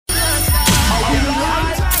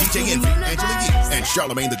DJ Envy, Angela Yee, and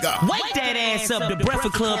Charlamagne the God. Wake that ass up. The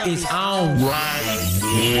Breakfast Club is on. I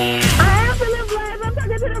am feeling blessed. I'm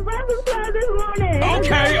talking to the Breakfast Club this morning.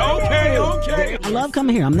 Okay. I love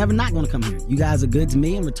coming here. I'm never not going to come here. You guys are good to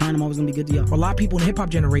me. In return, I'm always going to be good to y'all. For a lot of people in the hip-hop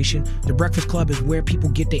generation, the Breakfast Club is where people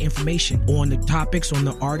get their information on the topics, on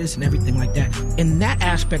the artists, and everything like that. In that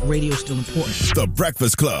aspect, radio is still important. The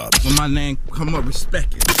Breakfast Club. When my name come up,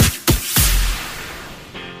 respect it.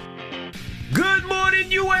 Good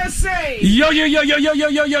morning, USA. Yo. Good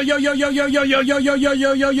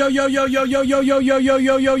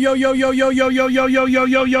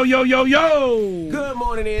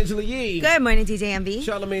morning, Angela Yee. Good morning, DJ MV.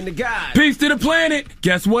 Charlamagne the God. Peace to the planet.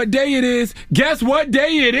 Guess what day it is?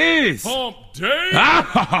 Hump day.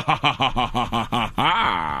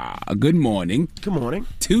 Good morning. Good morning.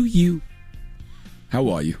 To you. How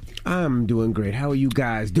are you? I'm doing great. How are you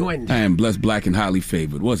guys doing? I am blessed, black, and highly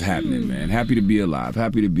favored. What's happening, man? Happy to be alive.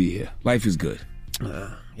 Happy to be here. Life is good.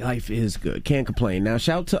 Life is good. Can't complain. Now,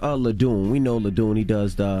 shout out to Ladoon. We know Ladoon. He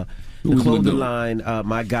does the clothing line,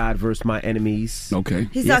 My God vs. My Enemies. Okay.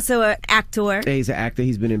 He's also an actor. He's an actor.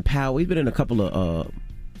 He's been in Power. He's been in a couple of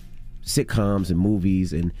sitcoms and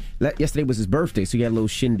movies. And yesterday was his birthday, so he had a little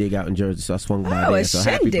shindig out in Jersey. So I swung by there. A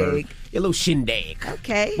shindig. A little shindig.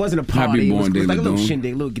 Okay. It wasn't a party. Happy born day, it was like a little Ladoon.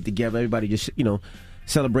 shindig, a little get together. Everybody just,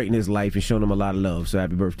 celebrating his life and showing him a lot of love. So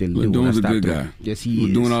happy birthday, Ladoon. Ladoon's a good guy. Yes,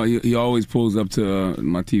 he is. He always pulls up to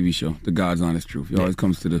my TV show, The God's Honest Truth. He always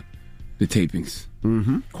comes to the tapings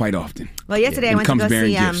quite often. Well, yesterday I went to go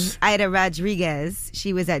see gifts. Ida Rodriguez.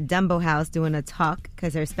 She was at Dumbo House doing a talk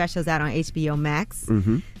because her special's out on HBO Max.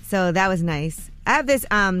 So that was nice. I have this,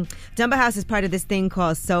 Dumbo House is part of this thing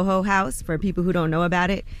called Soho House for people who don't know about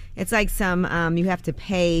it. It's like you have to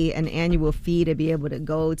pay an annual fee to be able to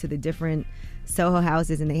go to the different Soho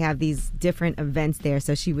houses, and they have these different events there.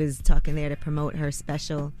 So she was talking there to promote her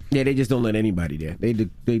special. Yeah, they just don't let anybody there. They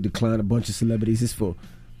decline a bunch of celebrities. It's for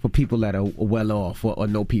people that are well off or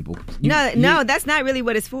no people. No, that's not really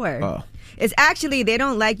what it's for. Oh. It's actually, they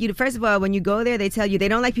don't like you to, first of all, when you go there, they tell you they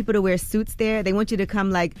don't like people to wear suits there. They want you to come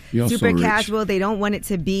like You're super so casual. They don't want it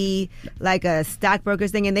to be like a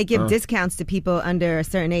stockbroker's thing. And they give discounts to people under a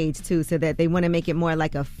certain age too, so that they want to make it more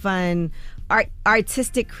like a fun,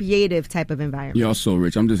 artistic, creative type of environment. Y'all so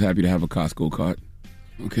rich. I'm just happy to have a Costco card.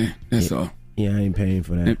 Okay, that's all. Yeah, I ain't paying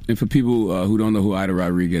for that. And for people who don't know who Ida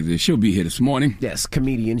Rodriguez is, she'll be here this morning. Yes,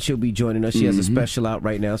 comedian. She'll be joining us. She has a special out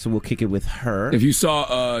right now, so we'll kick it with her. If you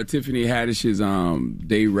saw Tiffany Haddish's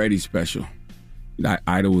Day Ready special,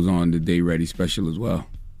 Ida was on the Day Ready special as well.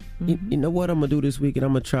 You know what I'm going to do this weekend?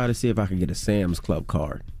 I'm going to try to see if I can get a Sam's Club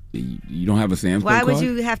card. You don't have a Sam's Club card? Why would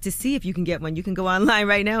you have to see if you can get one? You can go online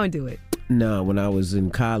right now and do it. No, when I was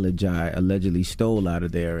in college, I allegedly stole out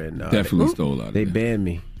of there. And Definitely stole out of there. They banned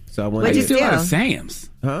me. So I went. What'd you steal steal? out of Sam's?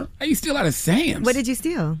 Huh? How you steal out of Sam's? What did you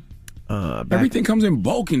steal? Everything comes in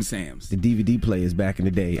bulk in Sam's. The DVD players back in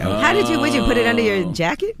the day. How did you? Would you put it under your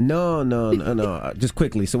jacket? No. Just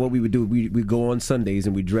quickly. So what we would do, we go on Sundays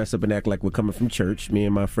and we dress up and act like we're coming from church. Me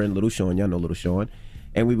and my friend Little Sean, y'all know Little Sean,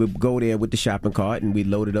 and we would go there with the shopping cart and we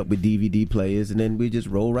load it up with DVD players and then we just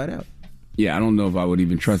roll right out. Yeah, I don't know if I would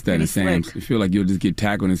even trust that in Sam's. Slick. I feel like you'll just get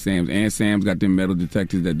tackled in Sam's. And Sam's got them metal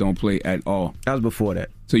detectors that don't play at all. That was before that.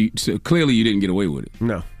 So clearly you didn't get away with it.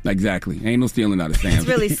 No. Exactly. Ain't no stealing out of Sam's. It's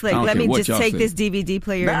really slick. I don't Let care me what just y'all take say. this DVD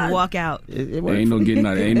player and walk out. It Ain't no getting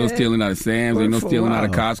out. Ain't no stealing out of Sam's. Ain't no stealing out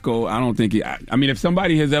of Costco. I don't think it. I mean, if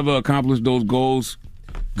somebody has ever accomplished those goals,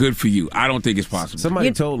 good for you. I don't think it's possible.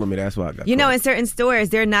 Somebody told me that's why I got in certain stores,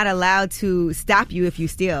 they're not allowed to stop you if you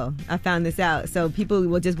steal. I found this out. So people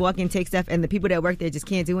will just walk in, take stuff, and the people that work there just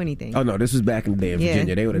can't do anything. Oh, no, this was back in the day in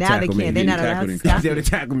Virginia. They would have tackled me. They're not allowed to stop They would have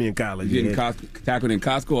tackled me in college. You getting tackled in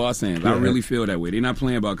Costco or Sam's? I really feel that way. They're not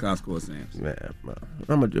playing about Costco or Sam's.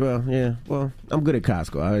 I'm good at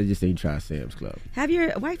Costco. I just ain't try Sam's Club. Have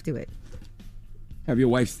your wife do it. Have your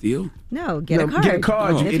wife steal? No, get a card. Get a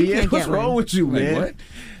card, you idiot. What's wrong with you, man? What?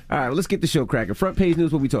 All right, let's get the show cracking. Front page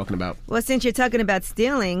news, what we talking about? Well, since you're talking about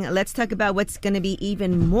stealing, let's talk about what's going to be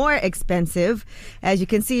even more expensive. As you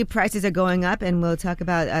can see, prices are going up, and we'll talk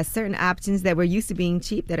about certain options that were used to being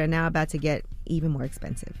cheap that are now about to get even more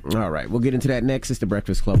expensive. All right, we'll get into that next. It's the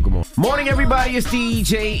Breakfast Club. Good morning. Morning, everybody. It's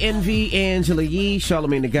DJ Envy, Angela Yee,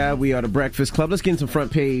 Charlamagne the God. We are the Breakfast Club. Let's get into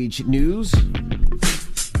front page news.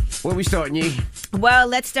 Where we starting, Yee? Well,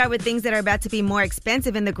 let's start with things that are about to be more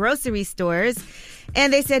expensive in the grocery stores.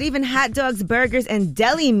 And they said even hot dogs, burgers, and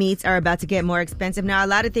deli meats are about to get more expensive. Now, a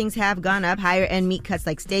lot of things have gone up. Higher end meat cuts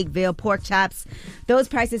like steak, veal, pork chops. Those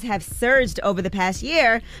prices have surged over the past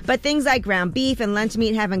year. But things like ground beef and lunch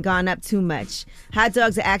meat haven't gone up too much. Hot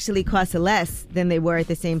dogs actually cost less than they were at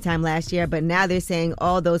the same time last year. But now they're saying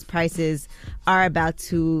all those prices are about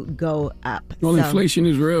to go up. Well, inflation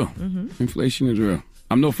is real. Inflation is real.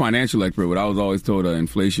 I'm no financial expert, but I was always told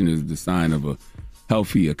inflation is the sign of a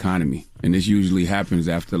healthy economy, and this usually happens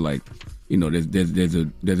after there's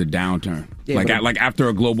a downturn, like after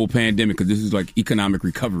a global pandemic, because this is like economic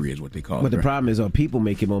recovery is what they call it. But the problem is, are people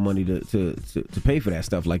making more money to pay for that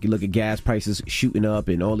stuff? Like you look at gas prices shooting up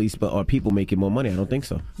and all these, but are people making more money? I don't think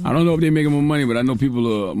so. I don't know if they're making more money, but I know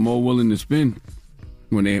people are more willing to spend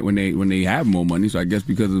when they have more money. So I guess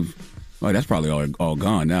because of that's probably all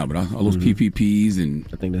gone now, but all those PPPs and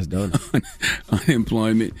I think that's done.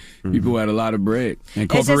 Unemployment, people had a lot of bread, and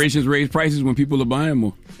corporations raise prices when people are buying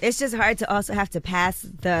more. It's just hard to also have to pass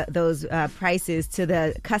those prices to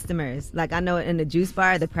the customers. Like I know in the juice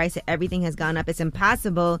bar, the price of everything has gone up. It's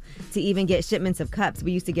impossible to even get shipments of cups.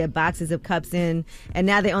 We used to get boxes of cups in, and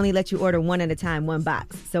now they only let you order one at a time, one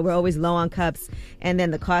box. So we're always low on cups, and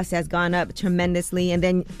then the cost has gone up tremendously. And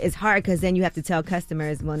then it's hard because then you have to tell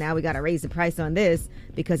customers, well, now we got to raise the price on this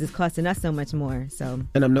because it's costing us so much more. So,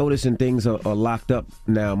 and I'm noticing things are locked up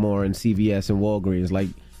now more in CVS and Walgreens. Like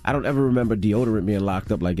I don't ever remember deodorant being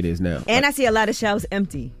locked up like it is now. And I see a lot of shelves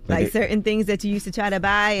empty. Like certain things that you used to try to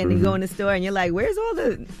buy and you go in the store and you're like, where's all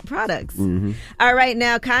the products? All right,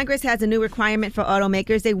 now Congress has a new requirement for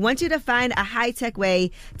automakers. They want you to find a high-tech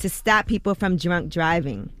way to stop people from drunk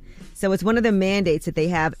driving. So it's one of the mandates that they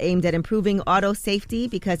have aimed at improving auto safety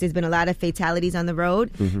because there's been a lot of fatalities on the road.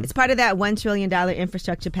 It's part of that $1 trillion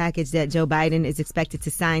infrastructure package that Joe Biden is expected to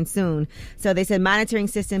sign soon. So they said monitoring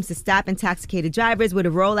systems to stop intoxicated drivers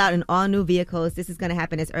would roll out in all new vehicles. This is going to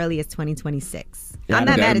happen as early as 2026. Yeah, I'm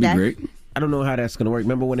not mad at that. Great. I don't know how that's going to work.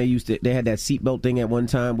 Remember when they had that seatbelt thing at one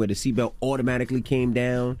time where the seatbelt automatically came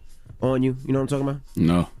down on you? You know what I'm talking about?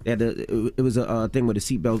 No. It was a thing with the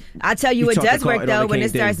seatbelt. I'll tell you, it does work though when it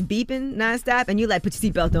starts beeping nonstop and you like put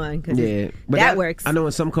your seatbelt on because that works. I know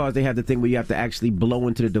in some cars they have the thing where you have to actually blow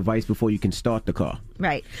into the device before you can start the car.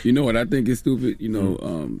 Right. You know what I think is stupid? You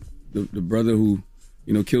know, the brother who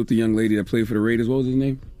killed the young lady that played for the Raiders. What was his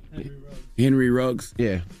name? Henry Ruggs.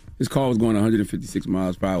 Yeah. His car was going 156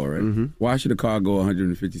 miles per hour, right? Why should a car go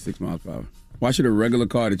 156 miles per hour? Why should a regular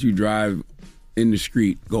car that you drive in the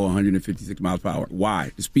street go 156 miles per hour?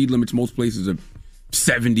 Why? The speed limits most places are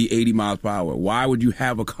 70, 80 miles per hour. Why would you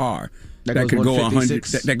have a car that could go 100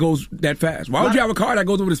 that goes that fast? Why would you have a car that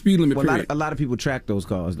goes over the speed limit? Well, a lot of people track those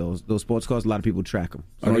cars, those sports cars. A lot of people track them.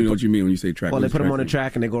 So I don't know what you mean when you say track. Well, they put them on the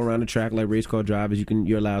track and they go around the track like race car drivers.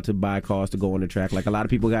 You're allowed to buy cars to go on the track. Like a lot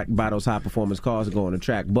of people buy those high performance cars to go on the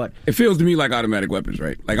track. But it feels to me like automatic weapons,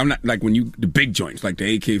 right? Like I'm not like when the big joints, like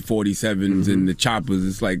the AK-47s and the choppers.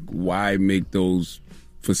 It's like why make those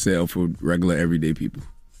for sale for regular everyday people?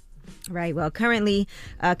 Right. Well, currently,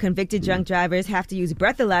 convicted drunk drivers have to use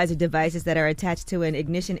breathalyzer devices that are attached to an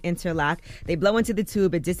ignition interlock. They blow into the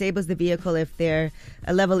tube. It disables the vehicle if their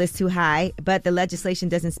level is too high. But the legislation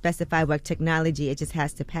doesn't specify what technology. It just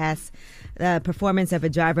has to pass the performance of a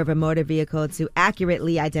driver of a motor vehicle to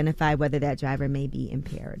accurately identify whether that driver may be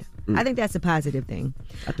impaired. I think that's a positive thing.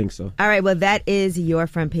 I think so. All right. Well, that is your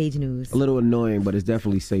front page news. A little annoying, but it's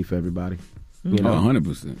definitely safe for everybody. You know?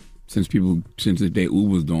 100%. Since the day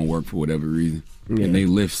Ubers don't work for whatever reason, and they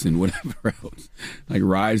Lyfts and whatever else,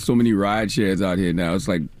 like so many ride shares out here now. It's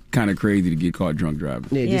like kind of crazy to get caught drunk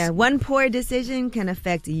driving. One poor decision can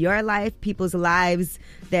affect your life, people's lives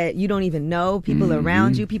that you don't even know, people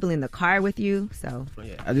around you, people in the car with you. So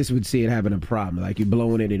I just would see it having a problem. Like you're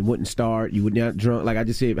blowing it, it wouldn't start. You would not drunk. Like I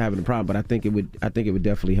just see it having a problem. But I think it would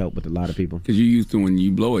definitely help with a lot of people. Because you're used to when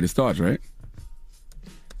you blow it, it starts, right?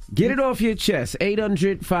 Get it off your chest.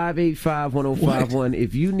 800-585-1051.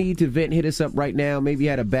 If you need to vent, hit us up right now. Maybe you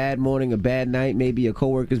had a bad morning, a bad night. Maybe your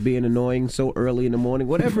coworker's being annoying so early in the morning.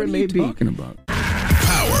 Whatever it may be. What are you talking about?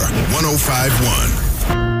 Power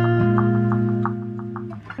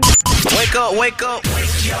 105.1. Wake up, wake up.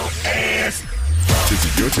 Wake your ass. This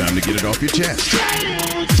is your time to get it off your chest.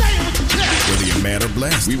 Whether you're mad or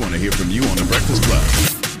blessed, we want to hear from you on The Breakfast Club.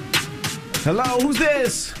 Hello, who's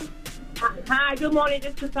this? Hi, good morning.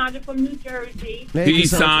 This is Cassandra from New Jersey. Hey,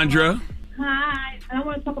 Sandra. Hi. And I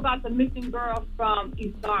want to talk about the missing girl from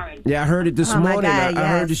East Orange. Yeah, I heard it this morning. God, I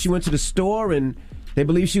heard that she went to the store and they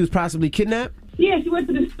believe she was possibly kidnapped. Yeah, she went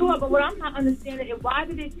to the store, but what I'm not understanding is why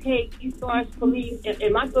did it take East Orange police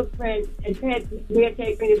and my good friend, and Ted Green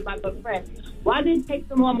is my good friend, why did it take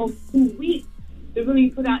them almost 2 weeks to really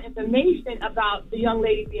put out information about the young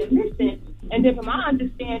lady being missing. And then from my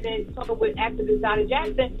understanding, talking with activist Aida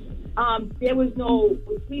Jackson, there was no,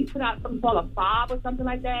 police put out something called a fob or something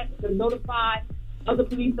like that to notify other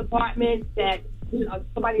police departments that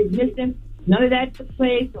somebody is missing. None of that took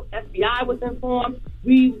place. So FBI was informed.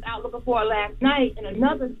 We was out looking for her last night in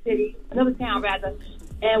another town rather.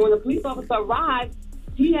 And when the police officer arrived,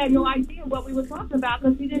 he had no idea what we were talking about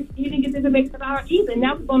because he didn't get this information about her either.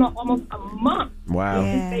 Now it's going on almost a month. Wow.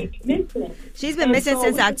 Yeah. Missing. She's been missing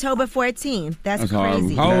since October 14th. That's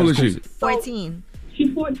crazy. How old is she? 14.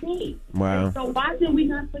 She's 14. Wow. And so why didn't we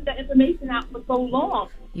not put that information out for so long?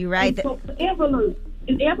 You're right. And so for Amber Alerts,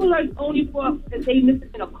 is Amber Alerts only for if they missing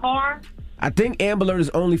in a car? I think Amber Alert is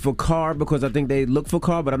only for car because I think they look for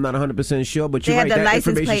car, but I'm not 100% sure. But you're They right, have the that license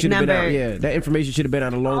information plate should have been out. number. Yeah, that information should have been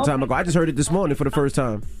out a long time ago. I just heard it this morning for the first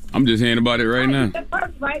time. I'm just hearing about it right now. That's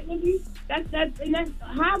first, right, Nikki? That's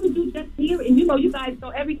how did you just hear? And you know, you guys know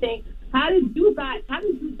everything. How did you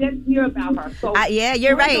just hear about her? So Yeah,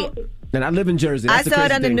 you're right. And I live in Jersey. I That's the saw it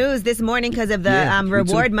crazy on the thing. news this morning because of the Yeah, me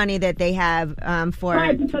reward too. money that they have for.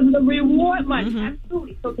 Right, because of the reward money, Mm-hmm.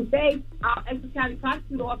 absolutely. So today, our Essex County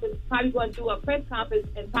Prosecutor Office is probably going to do a press conference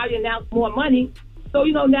and probably announce more money. So,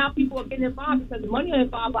 you know, now people are getting involved because the money is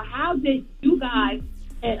involved. But how did you guys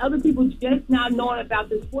and other people just now knowing about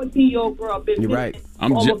this 14-year-old girl been You're missing right.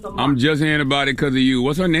 I'm, for almost a month? I'm just hearing about it because of you.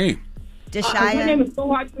 What's her name? Her Josiah. name is so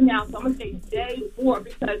hard to pronounce, so I'm going to say J4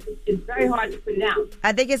 because it's very hard to pronounce.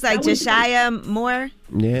 I think it's like That was- Josiah Moore.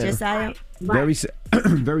 Yeah. Josiah. Very sad.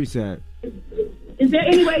 Very sad. Is there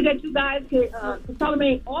any way that you guys could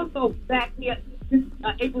Charlamagne also back here this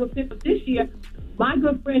April the 5th of this year? My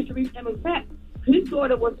good friend Sharif Emmett, his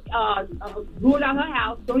daughter was ruled out her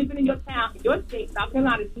house. Don't even in your town, in your state, South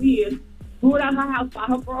Carolina, 2 years. Ruled out her house by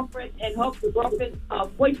her girlfriend and her girlfriend's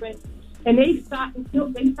boyfriend, and they shot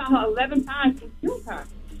her 11 times and killed her.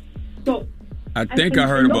 So I think I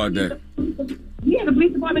heard about that. Yeah, the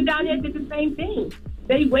police department down there did the same thing.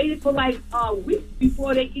 They waited for like weeks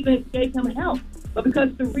before they even gave him help. But because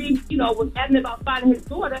Sharif, was adamant about finding his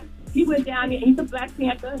daughter, he went down there. He's a Black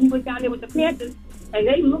Panther. He went down there with the Panthers, and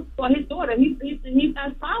they looked for his daughter. He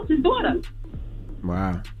found his daughter.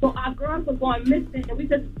 Wow. So our girls are going missing, and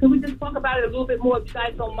can we just talk about it a little bit more, if you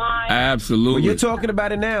guys don't mind? Absolutely. Well, you're talking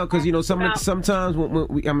about it now because sometimes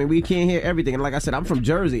when we can't hear everything. And like I said, I'm from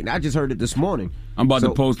Jersey, and I just heard it this morning. I'm about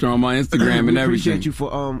to post her on my Instagram and we everything. appreciate you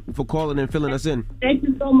for calling and filling us in. Thank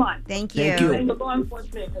you so much. Thank you. Thank you. And the law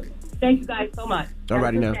enforcement. Thank you guys so much. All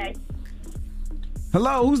righty now.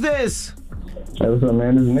 Hello, who's this? Hey, what's up,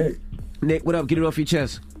 man? This is Nick. Nick, what up? Get it off your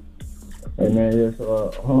chest. Hey, man, yeah,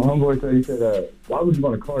 so homeboy said, why would you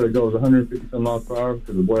want a car that goes 150-some miles per hour?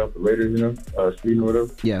 Because the boy off the Raiders, speeding or whatever.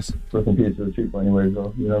 Yes. Rest in peace to the chief anyway,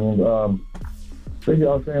 though. You know what I mean? Basically,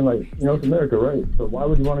 I was saying, it's America, right? So why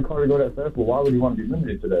would you want a car to go that fast? Well, why would you want to be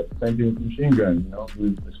limited to that? Same thing with machine guns,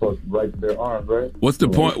 We're supposed to right to their arms, right? What's the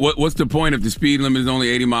point? What's the point if the speed limit is only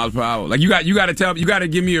 80 miles per hour? Like you got to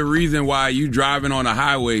give me a reason why you driving on a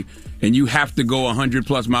highway and you have to go 100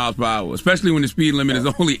 plus miles per hour, especially when the speed limit is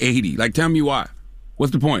only 80. Like, tell me why.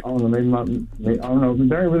 What's the point? I don't know. I don't know.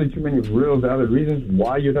 There ain't really too many real valid reasons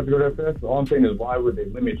why you'd have to go that fast. All I'm saying is, why would they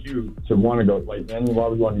limit you to want to go? Why would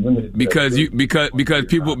you want to be limited?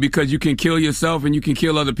 Because you can kill yourself and you can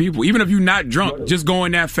kill other people. Even if you're not drunk, just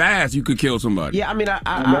going that fast, you could kill somebody. Yeah, I mean,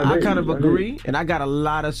 I kind of agree, and I got a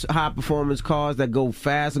lot of high performance cars that go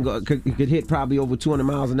fast and could hit probably over 200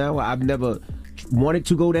 miles an hour. I've never wanted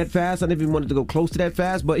to go that fast. I never even wanted to go close to that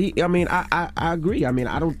fast. But I agree. I mean,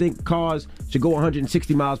 I don't think cars should go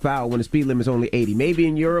 160 miles per hour when the speed limit is only 80. Maybe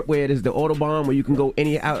in Europe where there's the Autobahn where you can go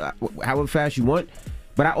however fast you want.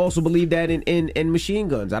 But I also believe that in machine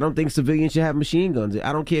guns. I don't think civilians should have machine guns.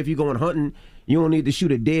 I don't care if you're going hunting. You don't need to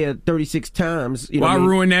shoot a deer 36 times. Why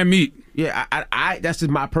ruin that meat? Yeah, I that's just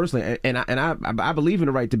my personal, and I believe in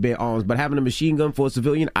the right to bear arms. But having a machine gun for a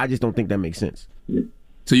civilian, I just don't think that makes sense.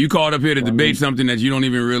 So you called up here to debate something that you don't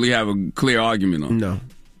even really have a clear argument on. No.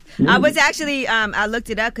 I was actually, I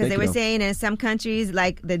looked it up because they were saying in some countries,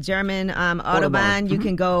 like the German Autobahn, you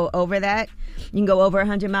can go over that. You can go over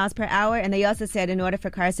 100 miles per hour. And they also said in order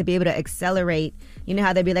for cars to be able to accelerate, you know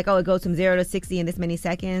how they'd be like, it goes from 0 to 60 in this many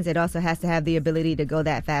seconds. It also has to have the ability to go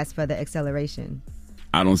that fast for the acceleration.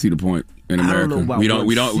 I don't see the point in America. I don't know about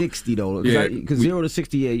we don't 60 though. Yeah, because 0 to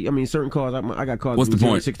 60, yeah, I mean, certain cars, I got cars What's that the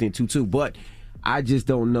 0 point? to 60 and 2.2, but I just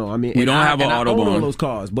don't know. I mean, we don't have an Autobahn. I own all Autobahn. those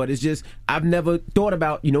cars, but it's just I've never thought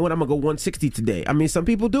about. You know what? I'm gonna go 160 today. I mean, some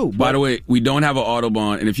people do. But By the way, we don't have an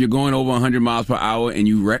Autobahn, and if you're going over 100 miles per hour and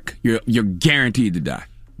you wreck, you're guaranteed to die.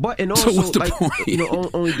 But and also, So what's the like, point?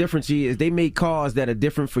 only difference here is they make cars that are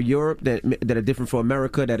different for Europe, that are different for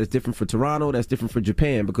America, that is different for Toronto, that's different for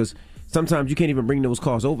Japan. Because sometimes you can't even bring those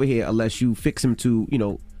cars over here unless you fix them to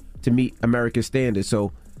meet American standards.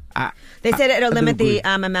 So. They said it'll limit the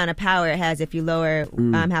amount of power it has if you lower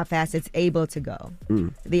how fast it's able to go.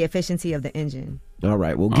 The efficiency of the engine. All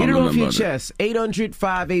right, well, get it off your chest.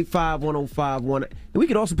 800-585-1051. And we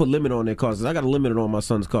could also put limit on their cars. I got a limit on my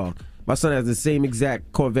son's car. My son has the same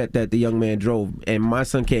exact Corvette that the young man drove, and my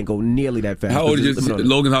son can't go nearly that fast. How old is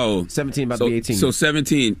Logan? How old? 17, about to be 18. So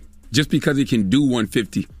 17, just because he can do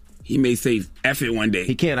 150, he may say F it one day.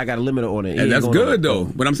 He can't. I got a limiter on it. And that's good, though.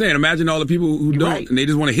 But I'm saying, imagine all the people who don't, and they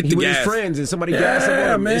just want to hit the with gas. His friends, and somebody gas him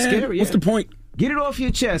on him. Man. It's scary. What's the point? Get it off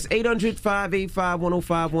your chest.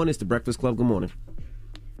 800-585-1051. It's The Breakfast Club. Good morning.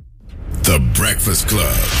 The Breakfast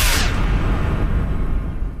Club.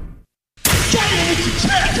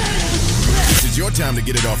 This is your time to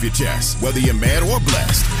get it off your chest, whether you're mad or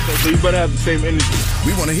blessed. So you better have the same energy.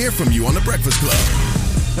 We want to hear from you on The Breakfast Club.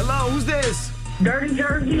 Hello, who's this? Dirty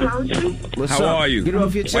Jersey, Lounge. What's How up? are you? Get it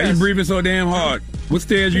off your chest. Why you breathing so damn hard? What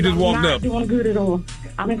stairs you just walked I'm up? not doing good at all.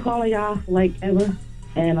 I've been calling y'all like ever,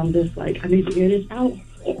 and I'm just like, I need to get this out.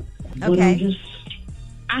 But I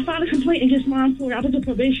filed a complaint against my employer. I was a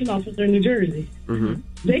probation officer in New Jersey. Mm-hmm.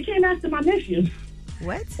 They came after my nephew.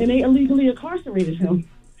 What? And they illegally incarcerated him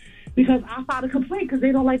because I filed a complaint because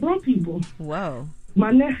they don't like black people. Whoa. My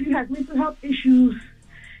nephew has mental health issues,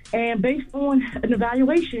 and based on an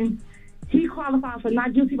evaluation, he qualifies for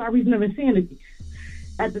not guilty by reason of insanity.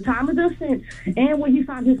 At the time of the offense, and when he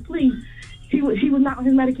signed his plea, he was not on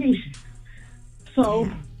his medication. So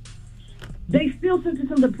they still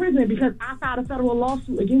sentenced him to prison because I filed a federal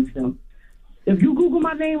lawsuit against him. If you Google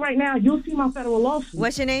my name right now, you'll see my federal lawsuit.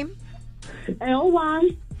 What's your name?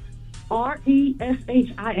 Lyreshia.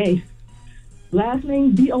 Last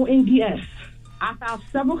name Bonds. I filed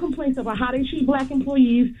several complaints about how they treat black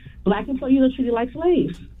employees. Black employees are treated like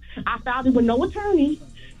slaves. I filed it with no attorney.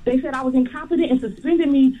 They said I was incompetent and suspended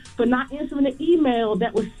me for not answering the email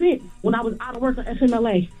that was sent when I was out of work on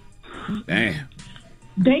FMLA. Damn.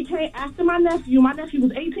 They came after my nephew. My nephew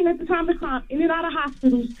was 18 at the time of the crime, in and out of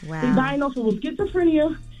hospitals. Wow. He diagnosed with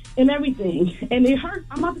schizophrenia and everything. And it hurt.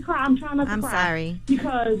 I'm about to cry. I'm trying not to cry. I'm sorry.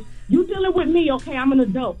 Because you dealing with me, okay, I'm an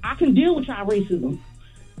adult. I can deal with y'all racism.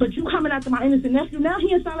 But you coming after my innocent nephew, now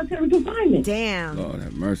he in solitary confinement. Damn. Lord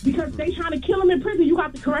have mercy. Because they trying to kill him in prison. You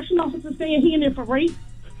got the correction officer saying he in there for rape.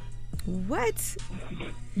 What?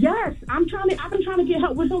 Yes, I've been trying to get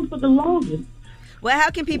help with him for the longest. Well, how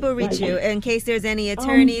can people reach you in case there's any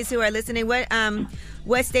attorneys who are listening?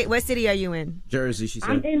 What city are you in? Jersey, she said.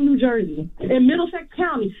 I'm in New Jersey, in Middlesex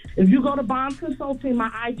County. If you go to Bonds Consulting, my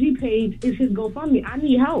IG page is his GoFundMe. I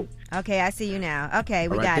need help. Okay, I see you now. Okay,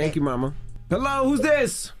 we All right, got thank it. you, Mama. Hello, who's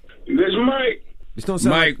this? This Mike. This don't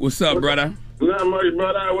sound Mike, what's up, brother? Not much,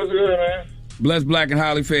 brother. What's good, man? Blessed, black, and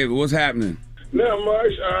highly favored. What's happening? Not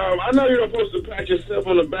much. I know you're not supposed to pat yourself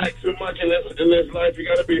on the back too much in this life. You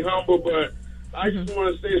got to be humble, but I just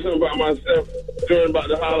want to say something about myself during about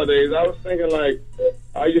the holidays. I was thinking, like,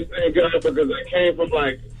 I just thank God because I came from,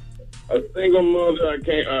 like, a single mother. I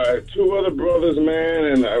came, 2 other brothers, man,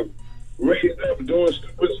 and I raised up doing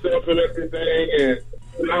stupid stuff and everything, and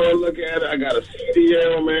now I look at it, I got a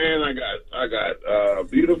CDL, man. I got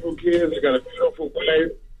beautiful kids. I got a beautiful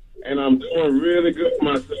wife. And I'm doing really good for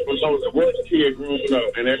myself. I was a worst kid growing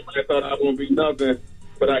up, and everybody thought I wouldn't be nothing.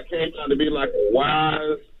 But I came out to be like a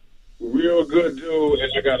wise, real good dude,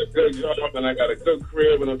 and I got a good job, and I got a good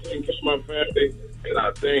crib, and I'm taking care of my family, and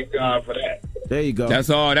I thank God for that. There you go.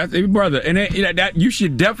 That's all. That's brother, and that you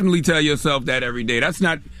should definitely tell yourself that every day. That's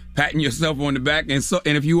not patting yourself on the back, and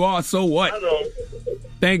if you are, so what? I know.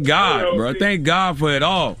 Thank God, bro. Thank God for it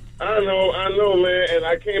all. I know, man, and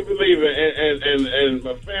I can't believe it. And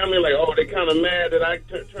my family, like, oh, they kind of mad that I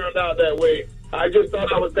turned out that way. I just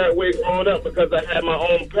thought I was that way growing up because I had my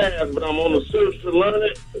own past, but I'm on the search to learn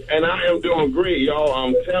it, and I am doing great, y'all.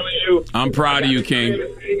 I'm telling you. I'm proud of you, King.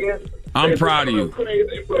 I'm proud of you.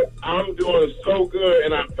 Crazy, but I'm doing so good,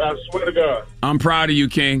 and I swear to God. I'm proud of you,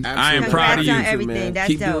 King. I am proud of you. Everything. That's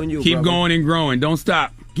Keep dope. doing you, Keep brother. going and growing. Don't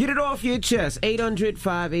stop. Get it off your chest.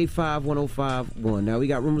 800-585-1051. Now we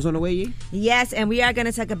got rumors on the way, Yee? Yes, and we are going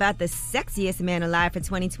to talk about the sexiest man alive for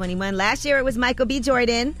 2021. Last year it was Michael B.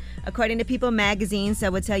 Jordan, according to People magazine.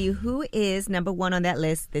 So we'll tell you who is number 1 on that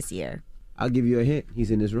list this year. I'll give you a hint.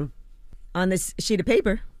 He's in this room. On this sheet of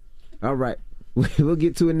paper. All right. We'll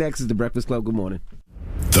get to it next. It's The Breakfast Club. Good morning.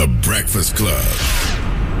 The Breakfast Club.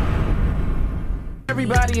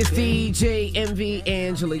 Everybody, it's DJ MV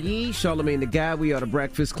Angela Yee, Charlamagne the Guy. We are The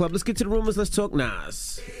Breakfast Club. Let's get to the rumors. Let's talk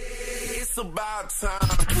Nas. It's about time.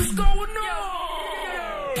 What's going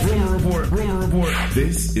on? Rumor report.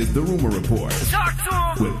 This is the Rumor Report.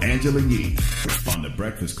 Talk to him. With Angela Yee on The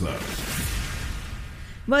Breakfast Club.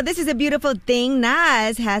 Well, this is a beautiful thing.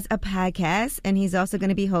 Nas has a podcast, and he's also going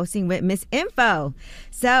to be hosting with Miss Info.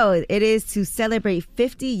 So it is to celebrate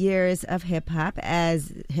 50 years of hip-hop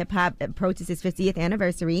as hip-hop approaches its 50th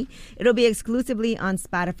anniversary. It'll be exclusively on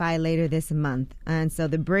Spotify later this month. And so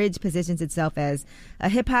The Bridge positions itself as a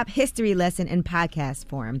hip-hop history lesson in podcast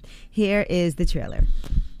form. Here is the trailer.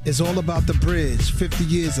 It's all about The Bridge, 50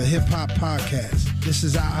 years of hip-hop podcast. This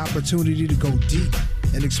is our opportunity to go deep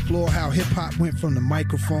and explore how hip-hop went from the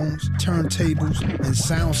microphones, turntables, and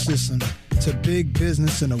sound systems to big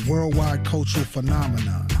business and a worldwide cultural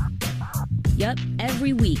phenomenon. Yep,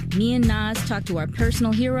 every week, me and Nas talk to our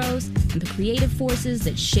personal heroes and the creative forces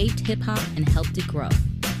that shaped hip-hop and helped it grow.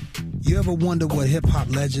 You ever wonder what hip-hop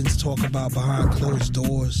legends talk about behind closed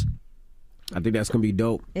doors? I think that's going to be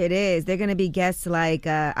dope. It is. They're going to be guests like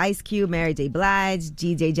Ice Cube, Mary J. Blige,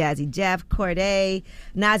 DJ Jazzy Jeff, Cordae,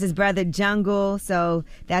 Nas's brother Jungle. So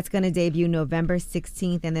that's going to debut November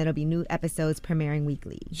 16th, and there'll be new episodes premiering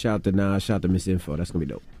weekly. Shout out to Nas, shout out to Miss Info. That's going to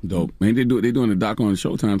be dope. Dope. Man, they're doing a doc on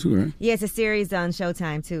Showtime too, right? Yeah, it's a series on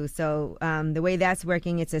Showtime too. So the way that's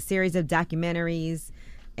working, it's a series of documentaries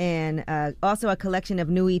and also a collection of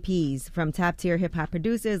new EPs from top-tier hip-hop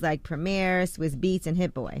producers like Premier, Swiss Beats, and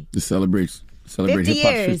Hit Boy. To celebrate 50 hip-hop's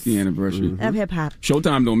years 50th anniversary. of hip-hop.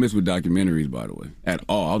 Showtime don't miss with documentaries, by the way, at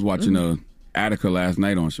all. I was watching Attica last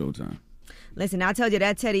night on Showtime. Listen, I told you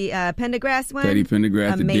that Teddy Pendergrass one. Teddy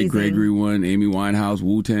Pendergrass, amazing. the Dick Gregory one, Amy Winehouse,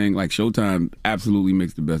 Wu-Tang. Like, Showtime absolutely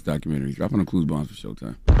makes the best documentaries. Drop on the clues bombs for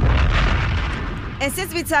Showtime. And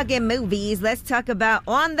since we're talking movies, let's talk about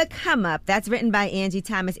On the Come Up. That's written by Angie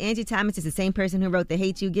Thomas. Angie Thomas is the same person who wrote The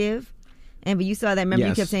Hate You Give. Amber, you saw that. Remember, Yes.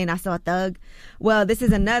 You kept saying, I saw Thug. Well, this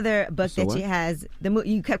is another book So that what? she has.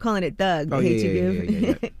 You kept calling it Thug, The Oh, Hate yeah, You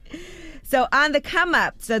Give. yeah. So On the Come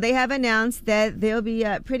Up. So they have announced that there'll be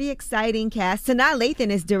a pretty exciting cast. Sanaa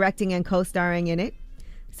Lathan is directing and co-starring in it.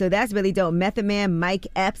 So that's really dope. Method Man Mike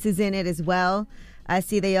Epps is in it as well. I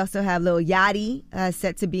see they also have Lil Yachty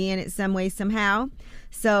set to be in it some way, somehow.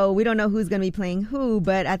 So we don't know who's going to be playing who,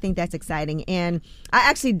 but I think that's exciting. And I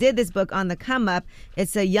actually did this book On the Come Up.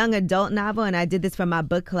 It's a young adult novel, and I did this for my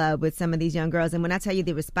book club with some of these young girls. And when I tell you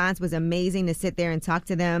the response was amazing, to sit there and talk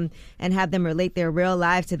to them and have them relate their real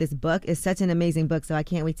lives to this book is such an amazing book. So I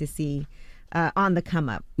can't wait to see On the Come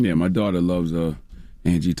Up. Yeah, my daughter loves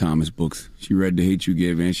Angie Thomas books. She read The Hate You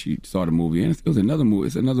Give, and she saw the movie. And it was another movie.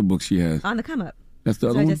 It's another book she has. On the Come Up. That's the So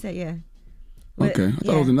other I one? just said, yeah. Okay. I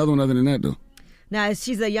thought it was another one other than that, though. Now,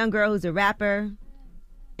 she's a young girl who's a rapper.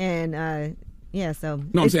 And, so.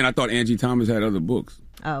 No, I'm saying I thought Angie Thomas had other books.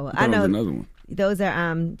 Oh, I know. It was another one. Those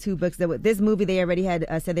are two books this movie they already had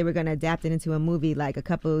said they were going to adapt it into a movie like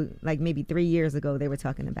maybe 3 years ago. They were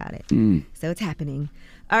talking about it. So it's happening.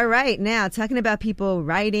 All right. Now, talking about people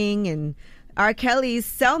writing and R. Kelly's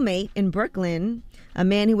cellmate in Brooklyn, a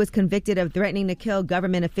man who was convicted of threatening to kill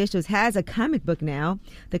government officials, has a comic book now.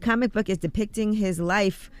 The comic book is depicting his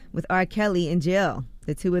life with R. Kelly in jail,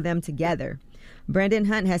 the two of them together. Brendan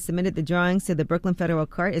Hunt has submitted the drawings to the Brooklyn Federal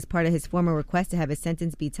Court as part of his formal request to have his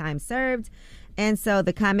sentence be time served. And so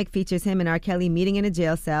the comic features him and R. Kelly meeting in a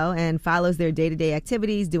jail cell and follows their day-to-day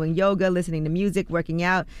activities, doing yoga, listening to music, working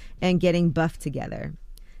out, and getting buff together.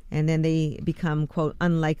 And then they become, quote,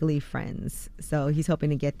 unlikely friends. So he's hoping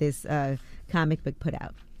to get this comic book put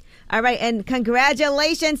out. All right, and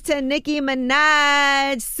congratulations to Nicki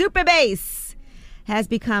Minaj. Super Bass has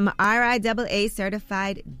become RIAA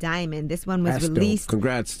certified diamond. This one was That's released. dope.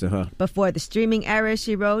 Congrats to her. Before the streaming era,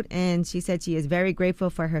 she wrote, and she said she is very grateful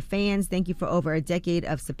for her fans. Thank you for over a decade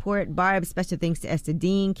of support. Barb, special thanks to Esther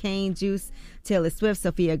Dean, Kane, Juice, Taylor Swift,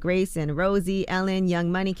 Sophia Grace, and Rosie, Ellen,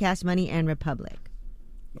 Young Money, Cash Money, and Republic.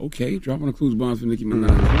 Okay, dropping the clues bombs for Nicki Minaj.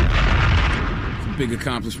 It's a big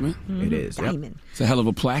accomplishment. It is. Diamond. It's a hell of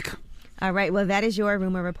a plaque. All right, well, that is your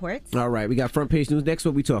rumor report. All right, we got front page news next.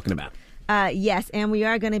 What are we talking about? Yes, and we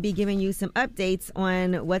are going to be giving you some updates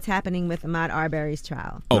on what's happening with Ahmaud Arbery's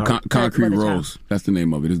trial. Oh, Concrete the Rose. That's the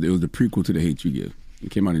name of it. It was the prequel to The Hate You Give.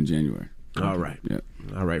 It came out in January. All right. Yeah.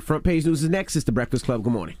 All right, front page news is next. It's The Breakfast Club.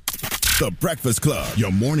 Good morning. The Breakfast Club.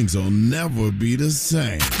 Your mornings will never be the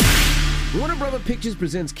same. Warner Brother Pictures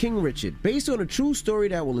presents King Richard, based on a true story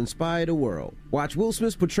that will inspire the world. Watch Will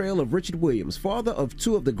Smith's portrayal of Richard Williams, father of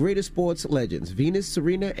two of the greatest sports legends, Venus,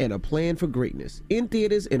 Serena, and A Plan for Greatness. In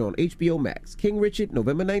theaters and on HBO Max. King Richard,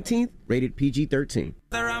 November 19th, rated PG-13.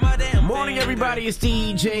 Morning, everybody. It's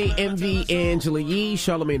DJ MV Angela Yee,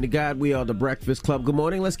 Charlamagne the God. We are The Breakfast Club. Good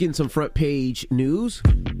morning. Let's get in some front page news.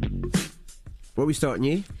 Where we starting,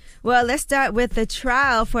 Yee? Well, let's start with the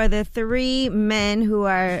trial for the 3 men who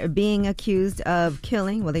are being accused of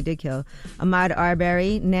killing. Well, they did kill Ahmaud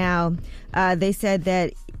Arbery. Now, they said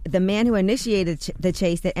that the man who initiated the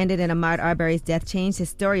chase that ended in Ahmaud Arbery's death changed his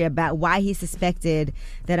story about why he suspected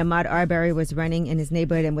that Ahmaud Arbery was running in his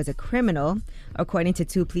neighborhood and was a criminal, according to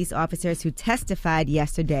 2 police officers who testified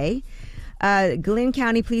yesterday. Glynn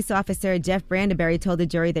County police officer Jeff Brandenberry told the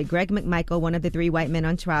jury that Greg McMichael, one of the 3 white men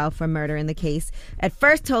on trial for murder in the case, at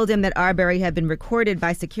first told him that Arbery had been recorded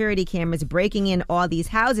by security cameras breaking in all these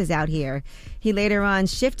houses out here. He later on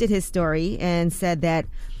shifted his story and said that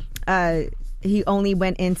he only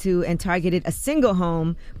went into and targeted a single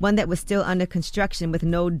home, one that was still under construction with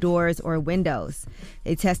no doors or windows.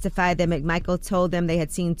 They testified that McMichael told them they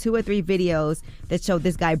had seen 2 or 3 videos that showed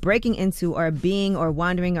this guy breaking into or being or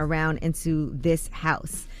wandering around into this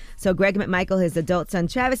house. So Greg McMichael, his adult son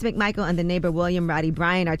Travis McMichael, and the neighbor William Roddy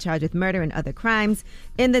Bryan are charged with murder and other crimes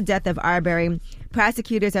in the death of Arbery.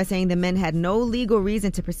 Prosecutors are saying the men had no legal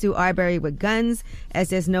reason to pursue Arbery with guns, as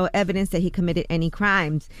there's no evidence that he committed any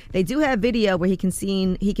crimes. They do have video where he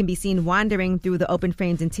can be seen wandering through the open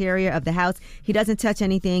framed interior of the house. He doesn't touch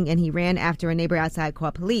anything, and he ran after a neighbor outside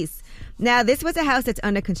called police. Now, this was a house that's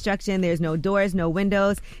under construction. There's no doors, no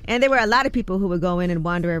windows, and there were a lot of people who would go in and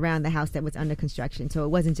wander around the house that was under construction, so it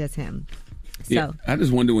wasn't just him. Yeah, I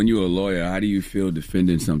just wonder, when you're a lawyer, how do you feel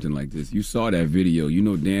defending something like this? You saw that video. You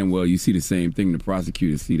know damn well you see the same thing the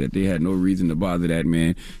prosecutors see, that they had no reason to bother that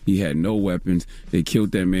man. He had no weapons. They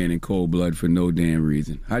killed that man in cold blood for no damn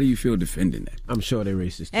reason. How do you feel defending that? I'm sure they're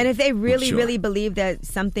racist. And if they really believe that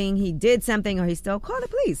he did something or he stole, call the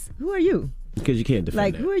police. Who are you? Because you can't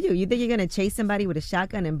defend that. Who are you? You think you're going to chase somebody with a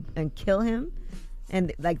shotgun and kill him?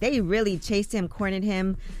 And, they really chased him, cornered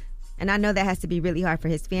him. And I know that has to be really hard for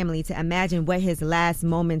his family to imagine what his last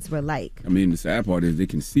moments were like. I mean, the sad part is they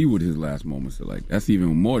can see what his last moments are like. That's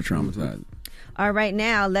even more traumatizing. All right,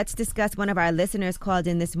 now let's discuss one of our listeners called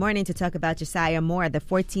in this morning to talk about Josiah Moore, the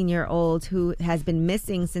 14-year-old who has been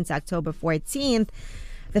missing since October 14th.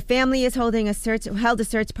 The family is held a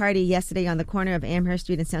search party yesterday on the corner of Amherst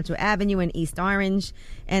Street and Central Avenue in East Orange.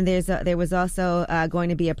 And there was also going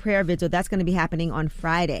to be a prayer vigil. That's going to be happening on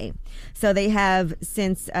Friday. So they have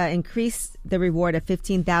since increased the reward of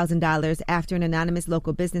 $15,000 after an anonymous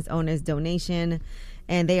local business owner's donation.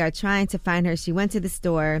 And they are trying to find her. She went to the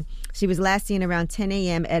store. She was last seen around 10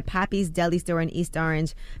 a.m. at Poppy's Deli store in East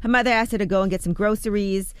Orange. Her mother asked her to go and get some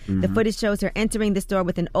groceries. The footage shows her entering the store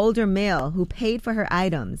with an older male who paid for her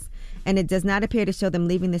items. And it does not appear to show them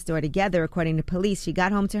leaving the store together, according to police. She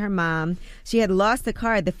got home to her mom. She had lost the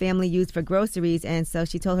card the family used for groceries, and so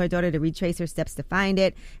she told her daughter to retrace her steps to find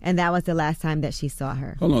it, and that was the last time that she saw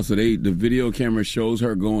her. Hold on, so the video camera shows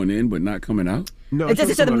her going in but not coming out? No, it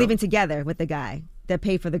doesn't show them leaving together with the guy that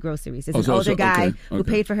paid for the groceries. It's an older guy who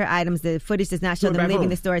paid for her items. The footage does not show them leaving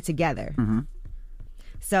the store together.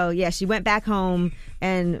 So, yeah, she went back home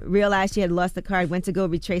and realized she had lost the card, went to go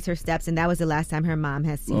retrace her steps, and that was the last time her mom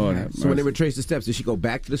has seen her. So when they retraced the steps, did she go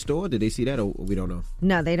back to the store? Did they see that, or we don't know?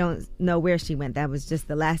 No, they don't know where she went. That was just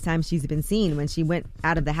the last time she's been seen, when she went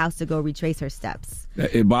out of the house to go retrace her steps.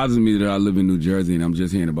 It bothers me that I live in New Jersey, and I'm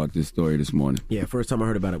just hearing about this story this morning. Yeah, first time I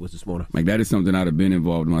heard about it was this morning. Like, that is something I'd have been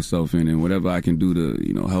involved myself in, and whatever I can do to,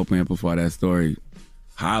 help amplify that story,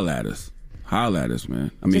 holla at us. Holla at us,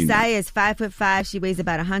 man. I mean, Josiah is 5'5". She weighs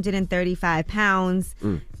about 135 pounds.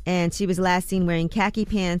 And she was last seen wearing khaki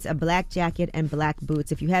pants, a black jacket, and black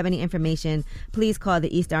boots. If you have any information, please call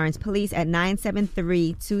the East Orange Police at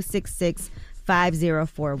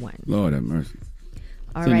 973-266-5041. Lord have mercy.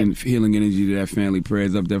 All Sending right. healing energy to that family.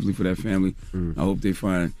 Prayers up definitely for that family. I hope they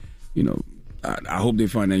find, I hope they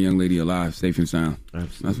find that young lady alive, safe and sound.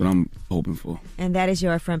 Absolutely. That's what I'm hoping for. And that is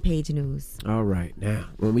your front page news. All right. Now,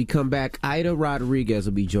 when we come back, Aida Rodriguez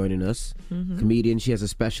will be joining us. Comedian. She has a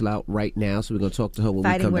special out right now, so we're going to talk to her when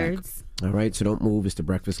we come back. All right, so don't move. It's The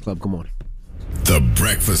Breakfast Club. Come on. The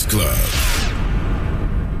Breakfast Club.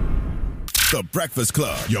 The Breakfast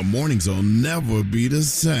Club. Your mornings will never be the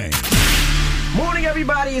same. Morning,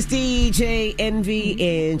 everybody. It's DJ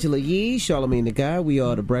Envy, Angela Yee, Charlamagne the Guy. We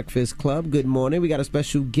are The Breakfast Club. Good morning. We got a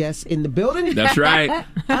special guest in the building. That's right.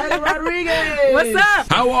 Aida Rodriguez. What's up?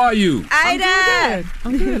 How are you? Aida.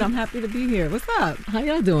 I'm good. I'm happy to be here. What's up? How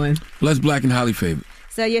y'all doing? Blessed, black, and highly favored.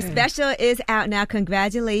 So your special is out now.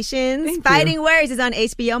 Congratulations. Thank Fighting you. Words is on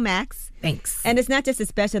HBO Max. Thanks. And it's not just a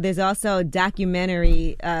special. There's also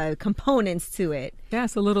documentary components to it. Yeah,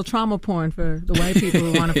 it's a little trauma porn for the white people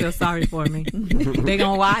who want to feel sorry for me. They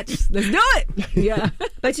gonna watch. Let's do it. Yeah.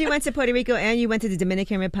 But you went to Puerto Rico and you went to the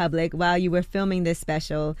Dominican Republic while you were filming this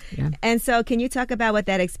special. Yeah. And so can you talk about what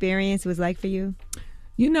that experience was like for you?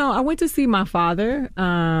 I went to see my father.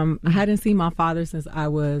 I hadn't seen my father since I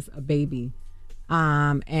was a baby.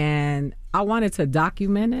 And I wanted to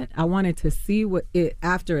document it. I wanted to see what it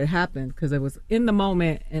after it happened, because it was in the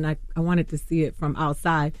moment, and I wanted to see it from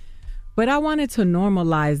outside. But I wanted to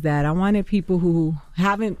normalize that. I wanted people who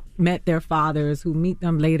haven't met their fathers, who meet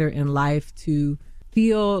them later in life, to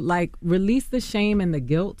feel like release the shame and the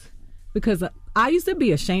guilt, because I used to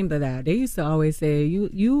be ashamed of that. They used to always say,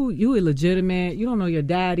 you illegitimate, you don't know your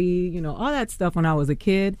daddy, all that stuff when I was a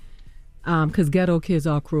kid, because ghetto kids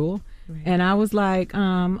are cruel. Right. And I was like,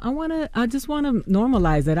 I just want to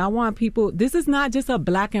normalize it. I want people, this is not just a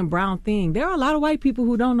black and brown thing. There are a lot of white people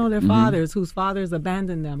who don't know their fathers, whose fathers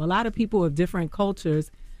abandoned them. A lot of people of different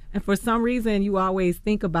cultures. And for some reason, you always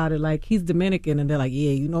think about it like he's Dominican. And they're like,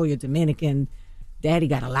 yeah, you're Dominican. Daddy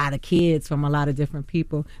got a lot of kids from a lot of different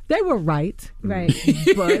people. They were right. Right.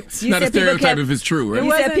 But it's not a stereotype if it's true, right?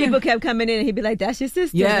 You said people kept coming in and he'd be like, that's your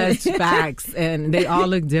sister. Yes, facts. And they all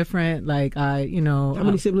look different. Like, How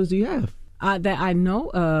many siblings do you have? That I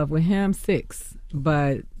know of, with him, 6.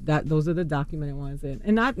 But those are the documented ones. And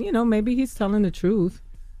not, maybe he's telling the truth.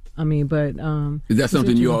 I mean, but... is that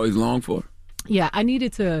something you always long for? Yeah, I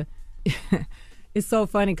needed to... It's so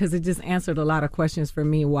funny because it just answered a lot of questions for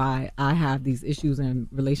me why I have these issues in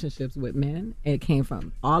relationships with men.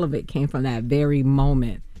 All of it came from that very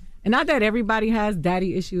moment. And not that everybody has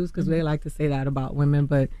daddy issues, because they like to say that about women,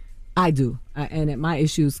 but I do. My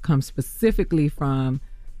issues come specifically from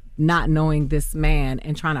not knowing this man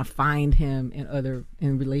and trying to find him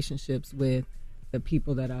in relationships with the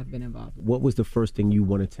people that I've been involved with. What was the first thing you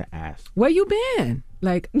wanted to ask? Where you been?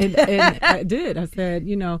 Like, and I did. I said,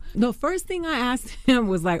 the first thing I asked him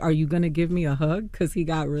was like, are you going to give me a hug? Because he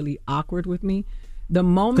got really awkward with me. The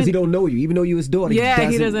moment, because he don't know you, even though you his daughter. Yeah,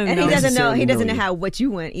 he doesn't know. And he doesn't know how what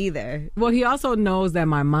you want either. Well, he also knows that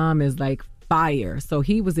my mom is like fire. So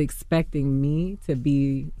he was expecting me to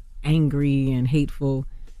be angry and hateful.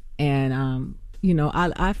 And,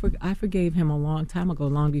 I forgave him a long time ago,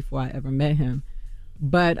 long before I ever met him.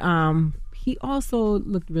 But he also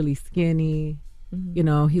looked really skinny.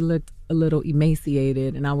 Mm-hmm. He looked a little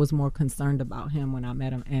emaciated, and I was more concerned about him when I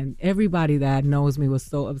met him. And everybody that knows me was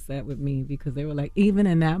so upset with me, because they were like, even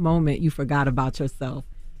in that moment, you forgot about yourself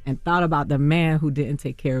and thought about the man who didn't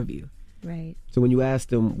take care of you. Right. So when you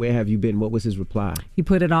asked him, where have you been, what was his reply? He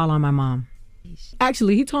put it all on my mom.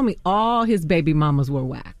 Actually, he told me all his baby mamas were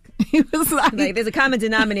whack. He was like, there's a common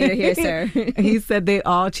denominator here, sir. He said they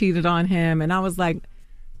all cheated on him. And I was like,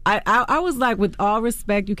 I was like, with all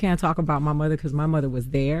respect, you can't talk about my mother, because my mother was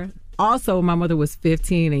there. Also, my mother was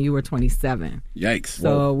 15 and you were 27. Yikes.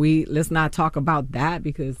 So let's not talk about that,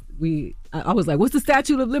 because I was like, what's the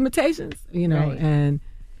statute of limitations? Right. And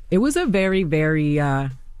it was a very, very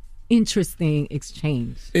interesting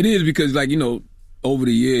exchange. It is, because over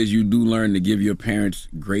the years, you do learn to give your parents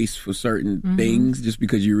grace for certain things, just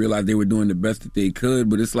because you realize they were doing the best that they could.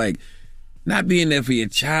 But it's like, not being there for your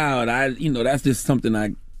child, that's just something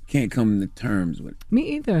I can't come to terms with. Me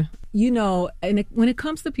either. And when it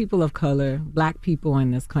comes to people of color, black people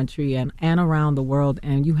in this country and around the world,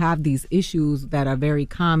 and you have these issues that are very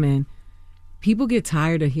common, people get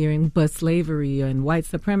tired of hearing but slavery and white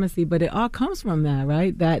supremacy, but it all comes from that,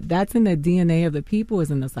 right? That's in the DNA of the people,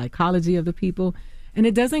 is in the psychology of the people, and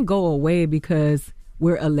it doesn't go away because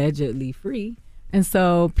we're allegedly free. And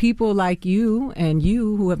so people like you and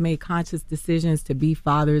you who have made conscious decisions to be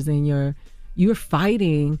fathers, and you're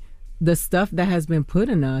fighting the stuff that has been put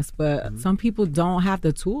in us, but some people don't have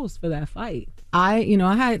the tools for that fight. I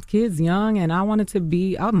had kids young, and I wanted to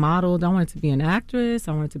be, I modeled, I wanted to be an actress,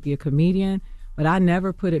 I wanted to be a comedian, but I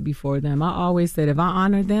never put it before them. I always said, if I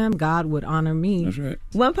honor them, God would honor me. That's right.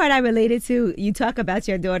 One part I related to, you talk about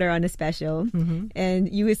your daughter on the special,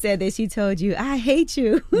 and you said that she told you, I hate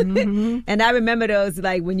you. And I remember those,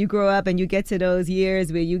 like, when you grow up and you get to those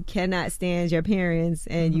years where you cannot stand your parents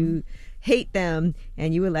and you hate them,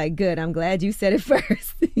 and you were like, good, I'm glad you said it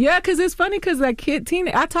first. Yeah, because it's funny, because like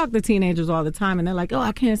I talk to teenagers all the time, and they're like, oh,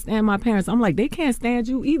 I can't stand my parents. I'm like, they can't stand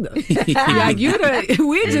you either. Like,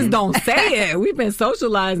 we just don't say it. We've been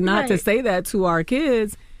socialized not to say that to our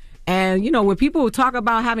kids. And when people talk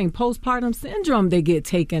about having postpartum syndrome, they get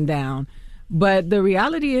taken down. But the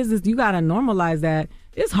reality is you got to normalize that.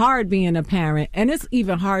 It's hard being a parent, and it's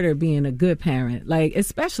even harder being a good parent. Like,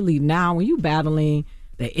 especially now when you battling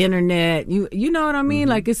the internet, you know what I mean?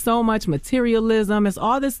 Like, it's so much materialism. It's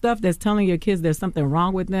all this stuff that's telling your kids there's something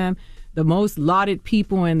wrong with them. The most lauded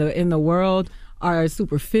people in the world are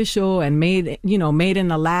superficial and made in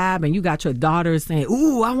the lab, and you got your daughters saying,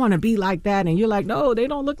 ooh, I want to be like that, and you're like, no, they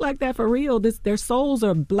don't look like that for real. Their souls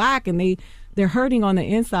are black, and they're hurting on the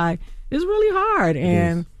inside. It's really hard.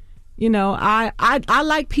 And you know, I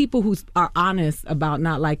like people who are honest about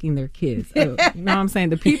not liking their kids. You know what I'm saying?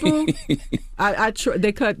 The people,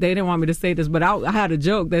 they didn't want me to say this, but I had a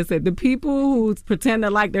joke that said the people who pretend to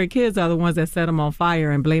like their kids are the ones that set them on fire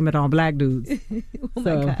and blame it on black dudes.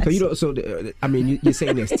 So you don't. So I mean, you're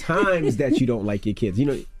saying there's times that you don't like your kids. You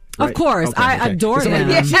know. Right? Of course, okay, I adore them.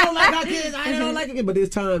 Like, she don't like our kids. I don't like it, but there's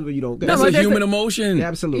times where you don't. That's a human emotion.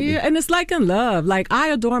 Absolutely. Yeah, and it's like in love. Like I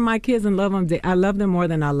adore my kids and love them. I love them more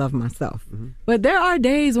than I love myself. But there are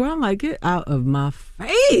days where I'm like, get out of my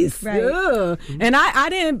face. Right. And I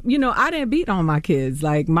didn't beat on my kids.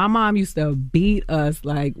 Like my mom used to beat us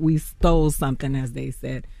like we stole something, as they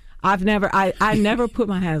said. I never put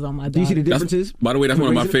my hands on my daughter. Do you see the differences? By the way, that's one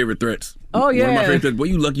of my favorite threats. Oh yeah. One of my favorite threats. Boy,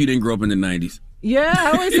 you lucky you didn't grow up in the 90s. Yeah,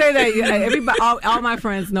 I always say that. Everybody, all my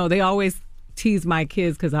friends know. They always tease my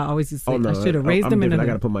kids because I always just say I should have raised them in I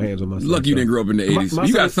got to put my hands on my son. Lucky you didn't grow up in the 80s.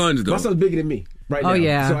 You got sons, though. My son's bigger than me right now. Oh,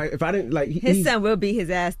 yeah. So if I didn't, like... His son will beat his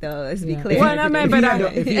ass, though. Let's be clear. Well,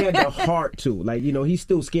 if he had the heart to, like, you know, he's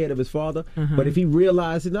still scared of his father, but if he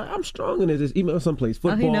realizes, I'm stronger than this, even someplace,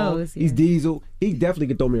 football, he knows, he's diesel, he definitely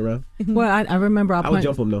could throw me around. Well, I remember I would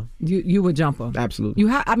jump him, though. You would jump him. Absolutely.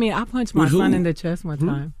 I punched my son in the chest one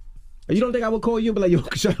time. You don't think I would call you and be like, yo,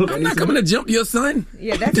 shut up. I'm not coming to jump your son.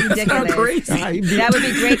 Yeah, that's ridiculous. Crazy. That would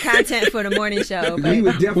be great content for the morning show. But... He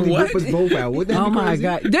would definitely whip us both out. Wouldn't that be my crazy?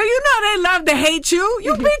 God. Do you know they love to hate you?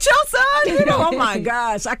 You beat your son? You know, oh my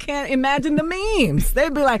gosh. I can't imagine the memes.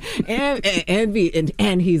 They'd be like,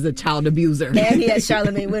 and he's a child abuser. And he has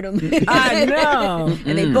Charlamagne with him. I know.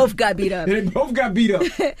 And they both got beat up.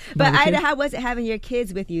 But Ida, how was it having your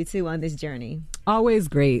kids with you too on this journey? Always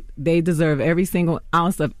great. They deserve every single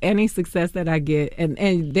ounce of any success that I get,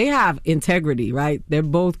 and they have integrity, right? They're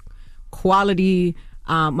both quality.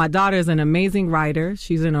 My daughter is an amazing writer.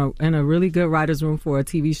 She's in a really good writer's room for a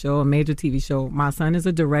TV show, a major TV show. My son is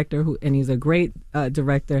a director and he's a great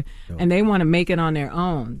director, and they want to make it on their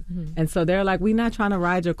own. And so they're like, we're not trying to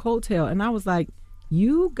ride your coattail. And I was like,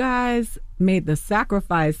 you guys made the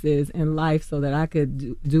sacrifices in life so that I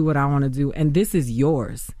could do what I want to do, and this is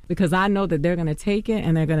yours, because I know that they're going to take it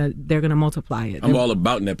and they're gonna multiply it. I'm all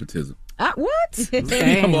about nepotism. What?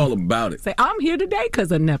 I'm all about it. Say I'm here today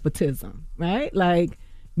because of nepotism, right? Like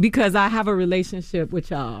because I have a relationship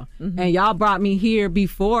with y'all, and y'all brought me here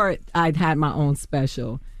before I'd had my own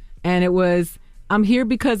special, and I'm here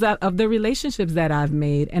because of the relationships that I've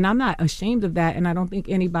made, and I'm not ashamed of that, and I don't think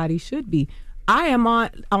anybody should be. I am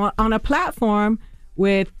on a platform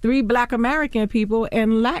with 3 Black American people,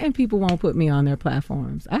 and Latin people won't put me on their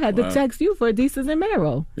platforms. I had to text you for Adidas and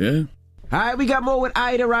Mero. Yeah. All right, we got more with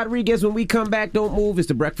Aida Rodriguez. When we come back, don't move. It's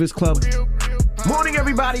the Breakfast Club. Morning,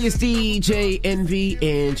 everybody. It's DJ Envy,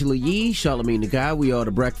 Angela Yee, Charlamagne the Guy. We are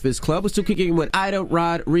the Breakfast Club. We're still kicking with Aida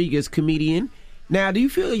Rodriguez, comedian. Now, do you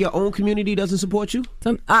feel your own community doesn't support you?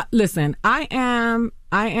 Listen, I am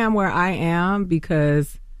where I am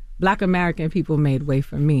because Black American people made way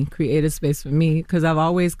for me, created space for me, because I've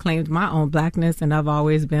always claimed my own blackness, and I've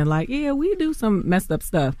always been like, yeah, we do some messed up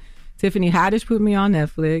stuff. Tiffany Haddish put me on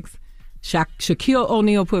Netflix. Shaquille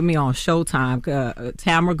O'Neal put me on Showtime.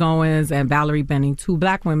 Tamara Goins and Valerie Benning, 2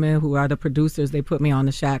 Black women who are the producers, they put me on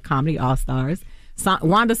the Shaq Comedy All-Stars.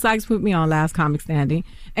 Wanda Sykes put me on Last Comic Standing.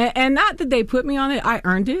 And not that they put me on it, I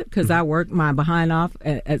earned it because I worked my behind off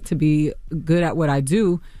to be good at what I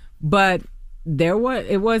do. But it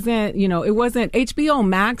wasn't HBO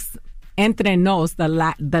Max, Entre Nos, the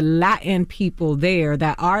Latin people there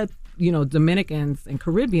that are, Dominicans and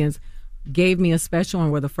Caribbeans, gave me a special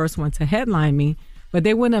and were the first one to headline me. But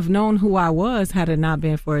they wouldn't have known who I was had it not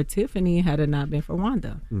been for Tiffany, had it not been for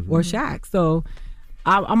Wanda or Shaq. So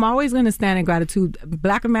I'm always going to stand in gratitude.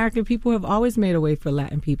 Black American people have always made a way for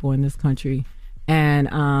Latin people in this country. And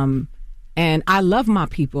I love my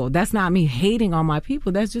people. That's not me hating on my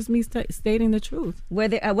people. That's just me stating the truth.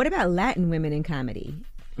 What about Latin women in comedy?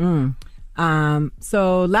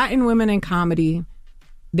 So Latin women in comedy,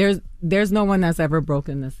 there's no one that's ever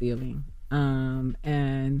broken the ceiling.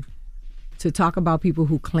 And to talk about people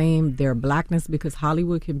who claim their blackness, because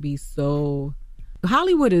Hollywood is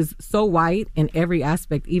so white in every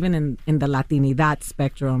aspect, even in the Latinidad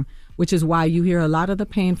spectrum, which is why you hear a lot of the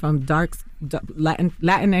pain from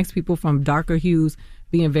Latinx people from darker hues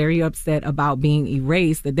being very upset about being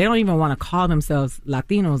erased, that they don't even want to call themselves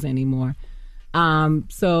Latinos anymore.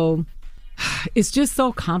 So it's just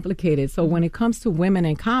so complicated. So when it comes to women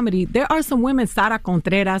in comedy, there are some women, Sara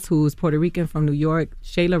Contreras, who's Puerto Rican from New York,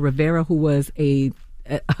 Shayla Rivera, who was an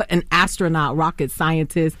astronaut, rocket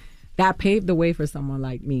scientist, that paved the way for someone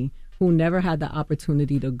like me who never had the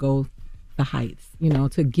opportunity to go the heights,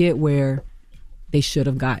 to get where they should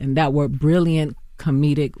have gotten, that were brilliant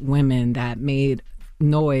comedic women that made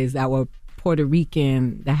noise, that were Puerto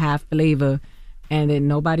Rican, that have flavor, and then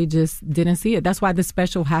nobody just didn't see it. That's why the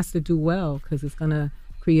special has to do well, because it's going to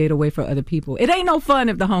create a way for other people. It ain't no fun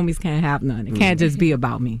if the homies can't have none. It can't just be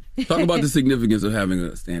about me. Talk about the significance of having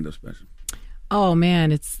a stand-up special. Oh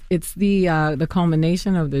man, it's the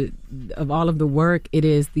culmination of all of the work. It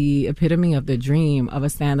is the epitome of the dream of a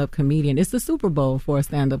stand-up comedian. It's the Super Bowl for a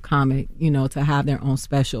stand-up comic, to have their own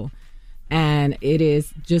special. And it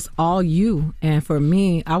is just all you. And for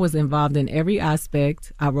me, I was involved in every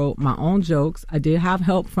aspect. I wrote my own jokes. I did have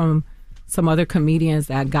help from some other comedians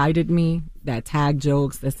that guided me, that tagged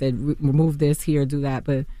jokes, that said, remove this here, do that.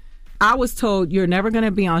 But I was told, you're never going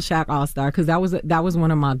to be on Shaq All-Star, because that was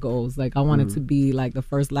one of my goals. Like, I wanted to be like the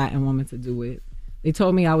first Latin woman to do it. They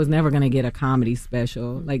told me I was never going to get a comedy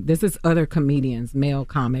special. Like, this is other comedians, male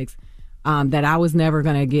comics, that I was never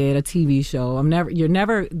going to get a TV show.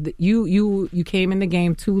 You came in the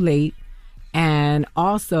game too late. And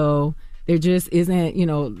also, there just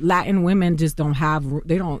isn't, Latin women just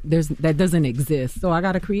that doesn't exist. So I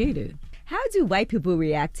got to create it. How do white people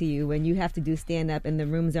react to you when you have to do stand-up and the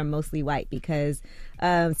rooms are mostly white? Because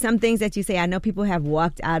some things that you say, I know people have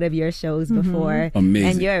walked out of your shows before. Amazing.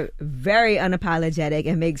 And you're very unapologetic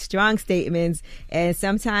and make strong statements. And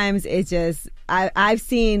sometimes it just, I've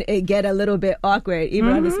seen it get a little bit awkward,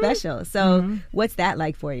 even on the special. So what's that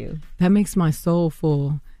like for you? That makes my soul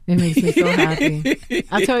full. It makes me so happy.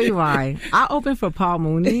 I'll tell you why. I opened for Paul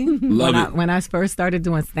Mooney when I first started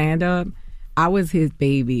doing stand-up. I was his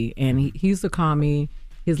baby, and he used to call me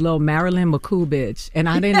his little Marilyn McCool bitch, and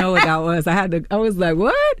I didn't know what that was. I was like,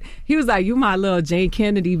 what? He was like, you my little Jane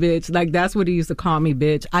Kennedy bitch. Like, that's what he used to call me,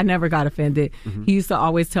 bitch. I never got offended. He used to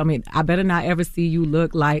always tell me, I better not ever see you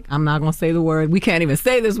look like, I'm not going to say the word. We can't even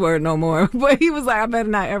say this word no more. But he was like, I better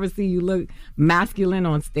not ever see you look masculine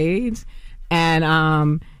on stage.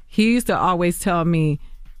 And he used to always tell me,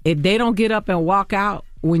 if they don't get up and walk out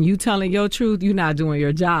when you telling your truth, you're not doing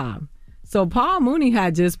your job. So Paul Mooney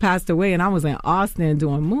had just passed away, and I was in Austin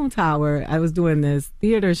doing Moon Tower. I was doing this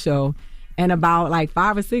theater show, and about like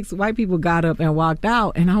 5 or 6 white people got up and walked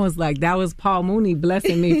out, and I was like, that was Paul Mooney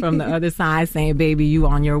blessing me from the other side, saying, baby, you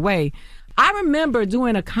on your way. I remember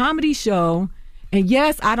doing a comedy show, and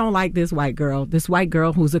yes, I don't like this white girl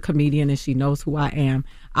who's a comedian, and she knows who I am.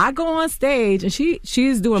 I go on stage, and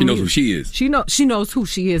she's doing. She knows who she is. She knows who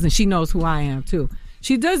she is, and she knows who I am too.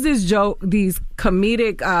 She does these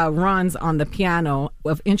comedic runs on the piano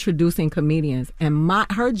of introducing comedians. And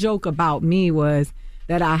her joke about me was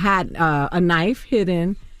that I had a knife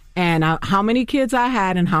hidden, and how many kids I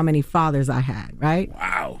had and how many fathers I had, right?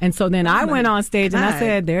 Wow. And so then I went on stage and I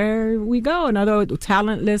said, there we go, another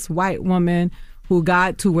talentless white woman who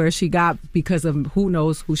got to where she got because of who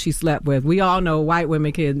knows who she slept with. We all know white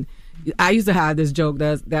women can... I used to have this joke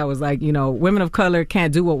that was like, women of color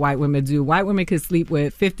can't do what white women do. White women could sleep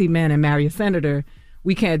with 50 men and marry a senator.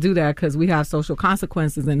 We can't do that because we have social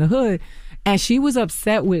consequences in the hood. And she was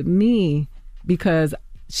upset with me because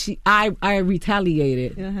I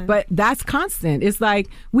retaliated. But that's constant. It's like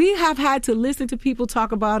we have had to listen to people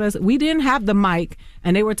talk about us. We didn't have the mic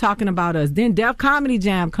and they were talking about us. Then Def Comedy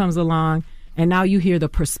Jam comes along, and now you hear the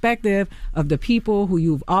perspective of the people who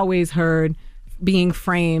you've always heard being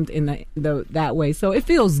framed in that way. So it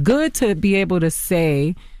feels good to be able to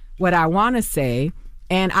say what I want to say,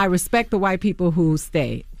 and I respect the white people who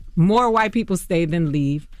stay. More white people stay than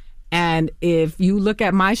leave. And if you look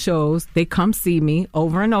at my shows, they come see me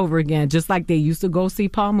over and over again, just like they used to go see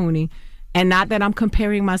Paul Mooney. And not that I'm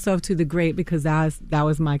comparing myself to the great, because that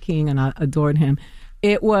was my king and I adored him.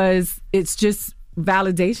 It's just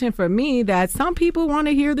validation for me that some people want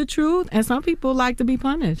to hear the truth and some people like to be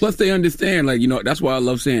punished. Plus they understand, that's why I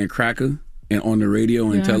love saying cracker and on the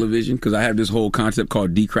radio and television, because I have this whole concept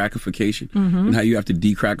called decrackification and how you have to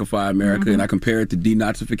decrackify America, and I compare it to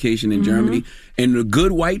denazification in Germany. And the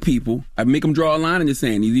good white people, I make them draw a line in the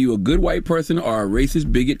sand. Either you're a good white person or a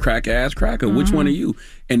racist, bigot, crack-ass cracker. Which one are you?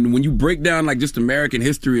 And when you break down just American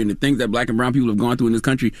history and the things that black and brown people have gone through in this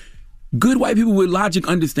country, good white people with logic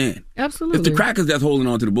understand. Absolutely. It's the crackers that's holding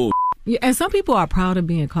on to the bull. Yeah, and some people are proud of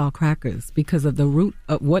being called crackers because of the root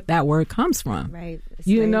of what that word comes from. Right.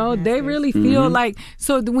 They really feel like,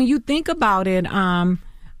 so when you think about it,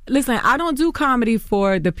 listen, I don't do comedy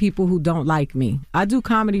for the people who don't like me. I do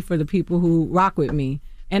comedy for the people who rock with me.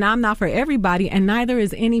 And I'm not for everybody, and neither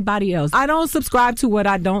is anybody else. I don't subscribe to what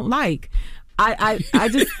I don't like. I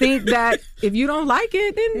just think that if you don't like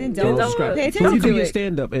it, then don't pay attention So you to do your it.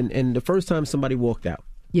 stand-up, and the first time somebody walked out,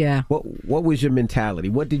 Yeah. what was your mentality?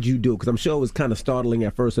 What did you do? Because I'm sure it was kind of startling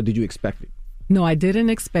at first, or did you expect it? No, I didn't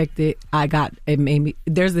expect it. It made me,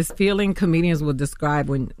 there's this feeling comedians will describe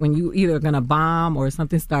when you either going to bomb or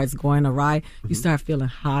something starts going awry, you start feeling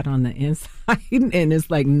hot on the inside and it's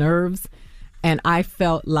like nerves. And I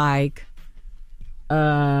felt like,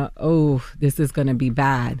 this is going to be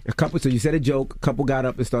bad. So you said a joke, a couple got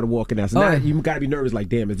up and started walking out. So now you got to be nervous like,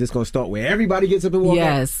 damn, is this going to start where everybody gets up and walks out?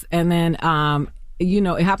 Yes. And then,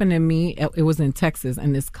 it happened to me. It was in Texas.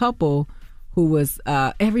 And this couple who was,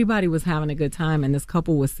 everybody was having a good time. And this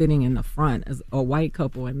couple was sitting in the front, as a white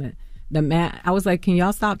couple. And the man, I was like, can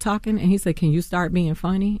y'all stop talking? And he said, can you start being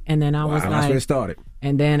funny? And then I was like, that's where it started.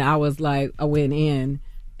 And then I was like, I went in.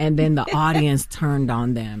 And then the audience turned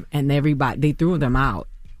on them. And they threw them out.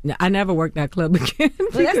 Now, I never worked that club again.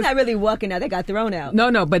 Well, that's not really walking out. They got thrown out.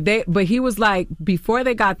 No, but he was like, before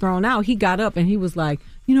they got thrown out, he got up and he was like,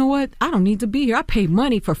 you know what? I don't need to be here. I paid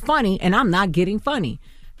money for funny and I'm not getting funny.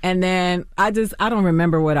 And then I don't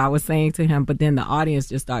remember what I was saying to him, but then the audience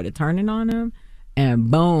just started turning on him. And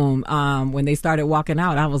boom, when they started walking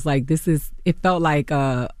out, I was like, it felt like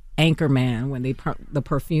Anchorman when the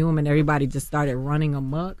perfume and everybody just started running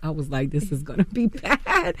amok. I was like, this is going to be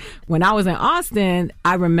bad. When I was in Austin,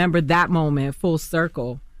 I remember that moment full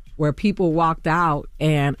circle where people walked out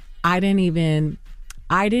and I didn't even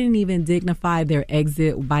dignify their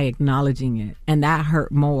exit by acknowledging it. And that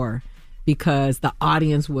hurt more because the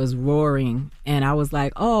audience was roaring and I was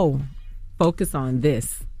like, oh, focus on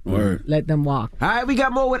this. Word. Let them walk. All right, we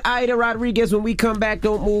got more with Aida Rodriguez. When we come back,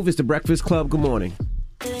 don't move. It's the Breakfast Club. Good morning.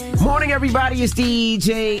 Morning, everybody. It's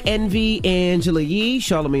DJ Envy, Angela Yee,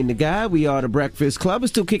 Charlamagne the Guy. We are the Breakfast Club. We're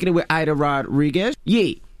still kicking it with Aida Rodriguez.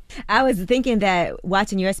 Yee. I was thinking that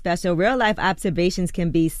watching your special, real life observations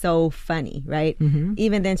can be so funny, right? Mm-hmm.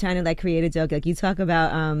 Even then trying to like create a joke. Like you talk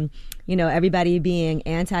about, everybody being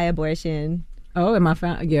anti-abortion. Oh, in my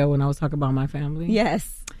family. Yeah, when I was talking about my family.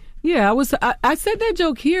 Yes. Yeah, I said that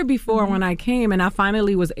joke here before when I came, and I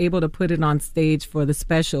finally was able to put it on stage for the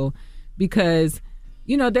special because,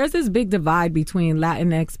 there's this big divide between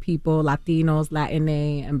Latinx people, Latinos,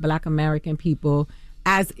 Latina, and Black American people,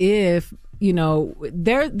 as if, we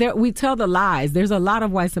tell the lies. There's a lot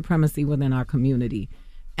of white supremacy within our community.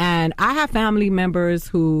 And I have family members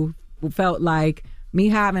who felt like me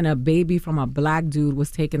having a baby from a black dude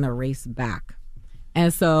was taking the race back.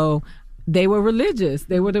 And so they were religious.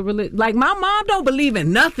 They were like my mom don't believe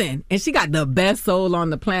in nothing, and she got the best soul on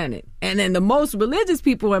the planet. And then the most religious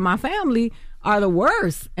people in my family are the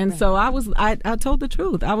worst. And so I told the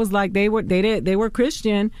truth. I was like they were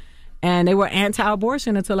Christian, and they were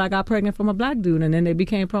anti-abortion until I got pregnant from a black dude, and then they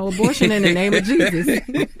became pro-abortion in the name of Jesus.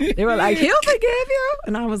 They were like, he'll forgive you,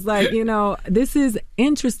 and I was like, this is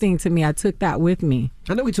interesting to me. I took that with me.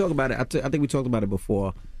 I know we talk about it. I think we talked about it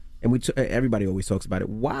before. And everybody always talks about it.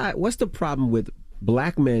 Why? What's the problem with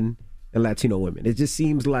black men and Latino women? It just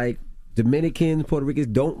seems like Dominicans, Puerto Ricans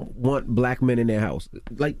don't want black men in their house.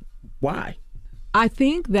 Like, why? I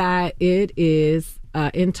think that it is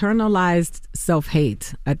internalized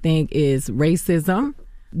self-hate. I think is racism.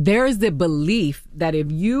 There is the belief that if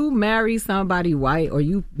you marry somebody white or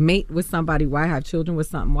you mate with somebody white, have children with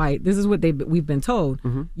something white, this is what we've been told.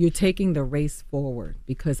 Mm-hmm. You're taking the race forward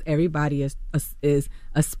because everybody is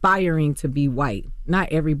aspiring to be white. Not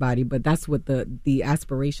everybody, but that's what the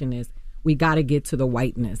aspiration is. We got to get to the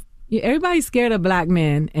whiteness. Everybody's scared of black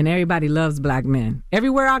men and everybody loves black men.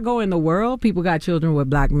 Everywhere I go in the world, people got children with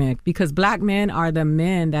black men because black men are the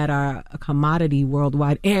men that are a commodity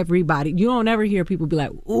worldwide. Everybody. You don't ever hear people be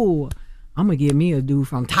like, ooh, I'm going to give me a dude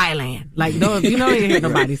from Thailand. Like, those, you don't hear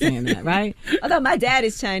nobody saying that, right? Although my dad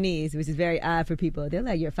is Chinese, which is very odd for people. They're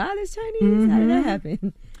like, your father's Chinese? Mm-hmm. How did that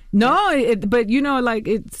happen? No, but like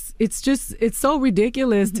it's so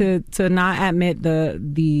ridiculous to not admit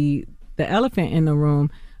the elephant in the room.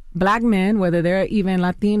 Black men, whether they're even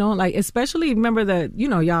Latino, like especially remember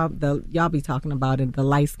y'all be talking about it, the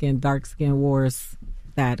light skin, dark skin wars,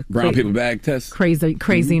 that brown paper bag test, craziness.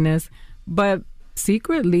 Mm-hmm. But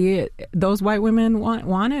secretly, those white women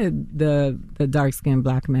wanted the dark skinned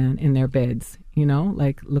black man in their beds.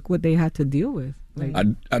 Like look what they had to deal with. Like,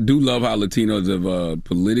 I do love how Latinos have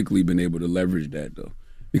politically been able to leverage that though,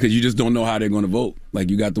 because you just don't know how they're going to vote. Like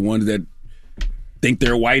you got the ones that think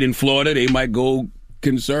they're white in Florida, they might go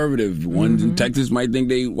conservative. Ones in Texas might think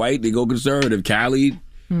they white, they go conservative. Cali,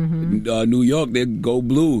 New York, they go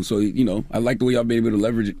blue. So, I like the way y'all been able to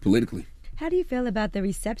leverage it politically. How do you feel about the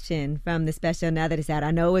reception from the special now that it's out? I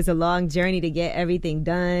know it was a long journey to get everything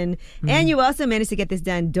done. And you also managed to get this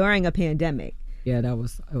done during a pandemic. Yeah, it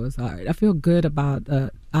was hard. I feel good about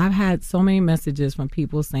I've had so many messages from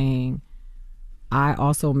people saying, I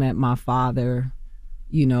also met my father.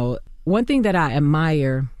 One thing that I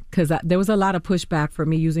admire because there was a lot of pushback for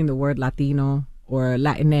me using the word Latino or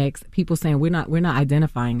Latinx. People saying we're not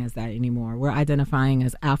identifying as that anymore. We're identifying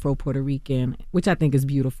as Afro Puerto Rican, which I think is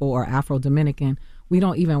beautiful, or Afro Dominican. We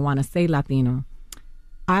don't even want to say Latino.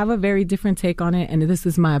 I have a very different take on it, and this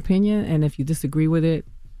is my opinion. And if you disagree with it,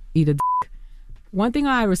 eat a dick. One thing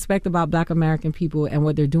I respect about Black American people and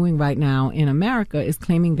what they're doing right now in America is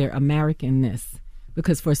claiming their Americanness.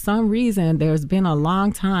 Because for some reason, there's been a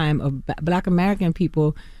long time of Black American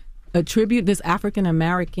people attribute this African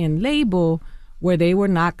American label where they were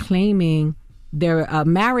not claiming their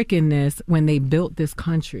Americanness when they built this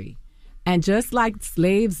country. And just like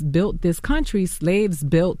slaves built this country, slaves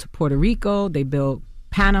built Puerto Rico, they built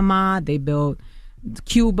Panama, they built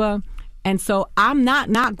Cuba. And so I'm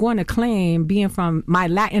not going to claim being from my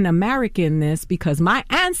Latin Americanness because my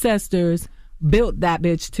ancestors built that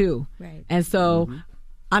bitch too. Right. And so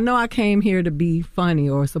I know I came here to be funny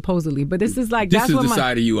or supposedly, but this is like, this is the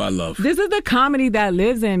side of you I love. This is the comedy that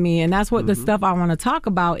lives in me. And that's what the stuff I want to talk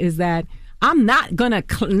about is that I'm not going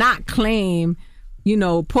to not claim, you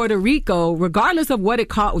know, Puerto Rico, regardless of what it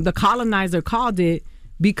called, the colonizer called it,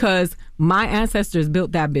 because my ancestors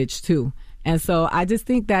built that bitch too. And so I just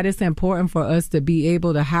think that it's important for us to be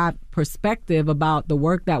able to have perspective about the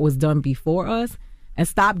work that was done before us and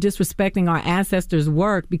stop disrespecting our ancestors'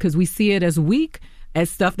 work because we see it as weak, as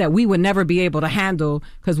stuff that we would never be able to handle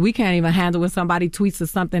because we can't even handle when somebody tweets us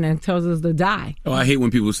something and tells us to die. Oh, I hate when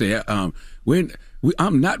people say, I'm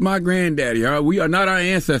not my granddaddy, or we are not our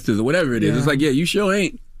ancestors, or whatever it is. Yeah. It's like, yeah, you sure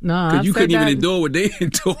ain't. No, because you couldn't even endure what they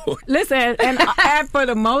endured. Listen, and for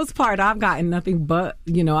the most part, I've gotten nothing but,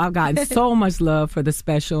 you know, I've gotten so much love for the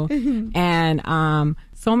special, and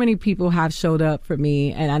so many people have showed up for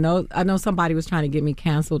me, and I know somebody was trying to get me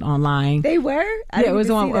canceled online. They were? It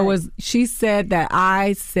was. She said that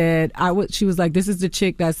she was like, this is the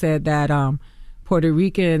chick that said that Puerto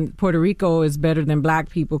Rico is better than Black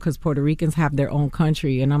people because Puerto Ricans have their own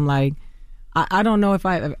country, and I'm like, I don't know if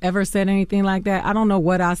I've ever said anything like that. I don't know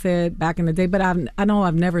what I said back in the day, but I know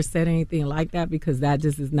I've never said anything like that because that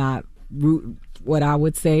just is not what I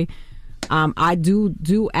would say. I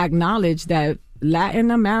do acknowledge that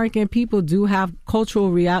Latin American people do have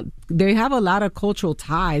they have a lot of cultural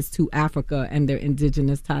ties to Africa and their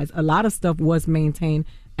indigenous ties. A lot of stuff was maintained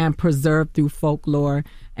and preserved through folklore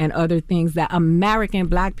and other things that American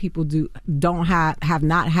Black people don't have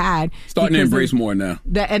not had. Starting to embrace more now.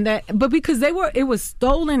 But because it was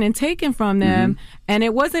stolen and taken from them, and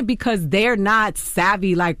it wasn't because they're not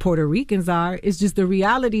savvy like Puerto Ricans are. It's just the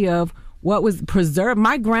reality of what was preserved.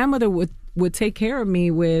 My grandmother would take care of me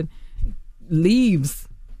with leaves.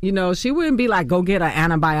 You know, she wouldn't be like, go get an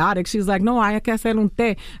antibiotic. She was like, no, hay que hacer un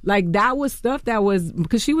té. Like, that was stuff that was,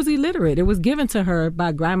 because she was illiterate. It was given to her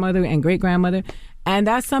by grandmother and great-grandmother. And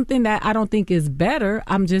that's something that I don't think is better.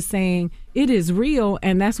 I'm just saying it is real,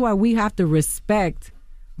 and that's why we have to respect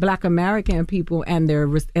Black American people and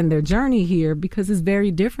their journey here because it's very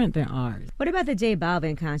different than ours. What about the J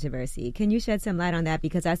Balvin controversy? Can you shed some light on that?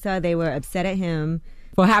 Because I saw they were upset at him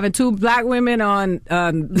for having 2 Black women on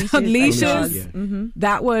leashes. Yeah.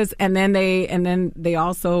 That was, and then they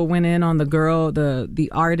also went in on the girl, the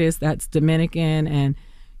artist that's Dominican, and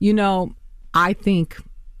you know, I think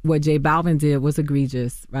what J Balvin did was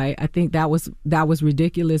egregious, right? I think that was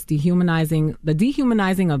ridiculous, dehumanizing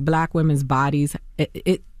of Black women's bodies.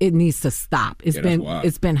 It needs to stop.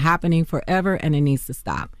 It's been happening forever, and it needs to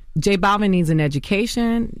stop. J Balvin needs an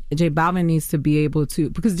education. J Balvin needs to be able to,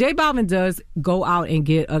 because J Balvin does go out and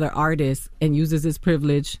get other artists and uses his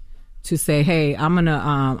privilege to say, hey, I'm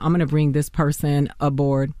gonna bring this person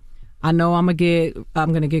aboard. I know I'm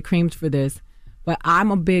gonna get creamed for this, but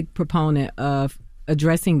I'm a big proponent of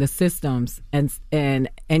addressing the systems, and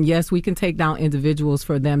yes, we can take down individuals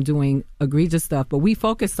for them doing egregious stuff, but we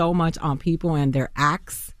focus so much on people and their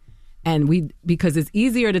acts. And because it's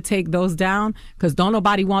easier to take those down because don't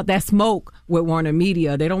nobody want that smoke with Warner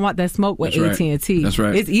Media. They don't want that smoke with AT&T. That's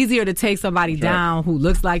right. It's easier to take somebody down who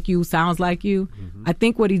looks like you, sounds like you. I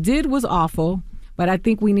think what he did was awful, but I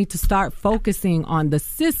think we need to start focusing on the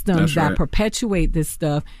systems that perpetuate this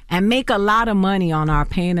stuff and make a lot of money on our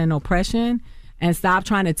pain and oppression and stop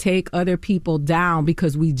trying to take other people down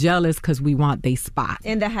because we jealous because we want they spot.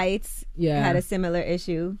 In the Heights had a similar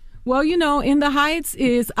issue. Well, you know, In the Heights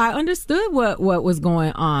I understood what was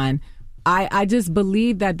going on. I just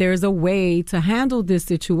believe that there's a way to handle this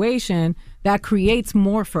situation that creates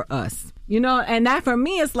more for us. You know, and that for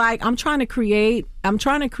me is like I'm trying to create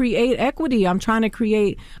equity. I'm trying to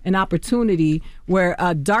create an opportunity where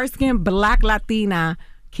a dark-skinned Black Latina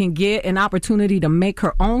can get an opportunity to make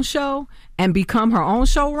her own show and become her own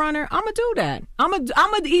showrunner, I'm gonna do that. I'm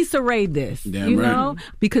gonna Issa Rae this, Damn right. know,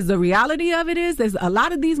 because the reality of it is, there's a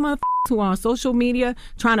lot of these motherfuckers who are on social media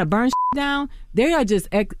trying to burn down. They are just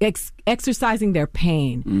exercising their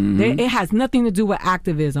pain. It has nothing to do with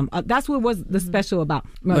activism. That's what was the special about.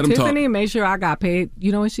 Tiffany made sure I got paid.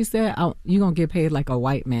 You know what she said? You gonna get paid like a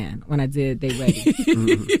white man when I did They Ready.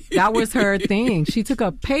 That was her thing. She took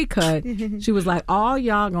a pay cut. She was like, all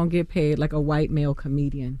y'all gonna get paid like a white male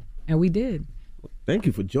comedian. And we did. Thank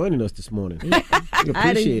you for joining us this morning.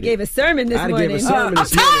 I gave a sermon this morning. I'm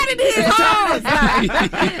tired of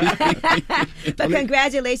these. But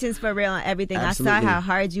congratulations for real on everything. Absolutely. I saw how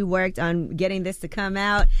hard you worked on getting this to come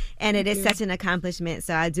out, and it is such an accomplishment.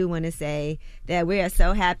 So I do want to say that we are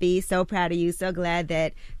so happy, so proud of you, so glad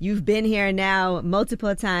that you've been here now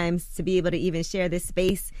multiple times to be able to even share this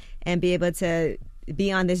space and be able to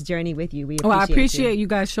be on this journey with you. I appreciate you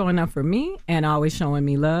guys showing up for me and always showing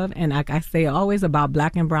me love. And like I say, always about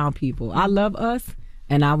black and brown people. I love us,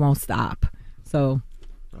 and I won't stop. So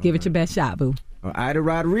give it your best shot, boo. Aida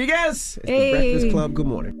Rodriguez. It's Hey. the Breakfast Club. Good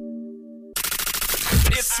morning.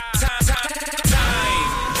 It's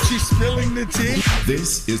time. She's spilling the tea.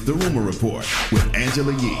 This is the Rumor Report with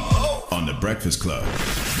Angela Yee on the Breakfast Club.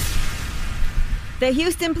 The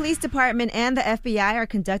Houston Police Department and the FBI are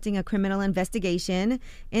conducting a criminal investigation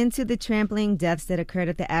into the trampling deaths that occurred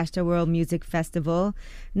at the Astroworld Music Festival.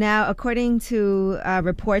 Now, according to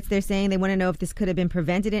reports, they're saying they want to know if this could have been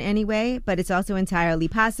prevented in any way, but it's also entirely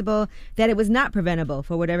possible that it was not preventable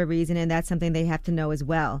for whatever reason, and that's something they have to know as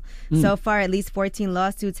well. So far, at least 14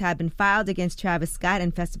 lawsuits have been filed against Travis Scott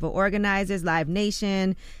and festival organizers, Live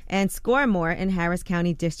Nation, and score more in Harris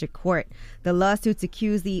County District Court. The lawsuits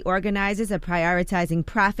accuse the organizers of prioritizing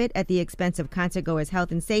profit at the expense of concertgoers'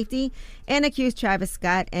 health and safety, and accuse Travis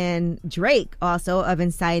Scott and Drake also of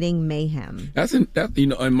inciting mayhem.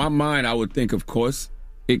 In my mind, I would think, of course,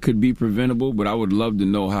 it could be preventable, but I would love to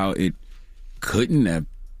know how it couldn't have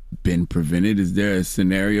been prevented. Is there a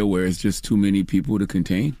scenario where it's just too many people to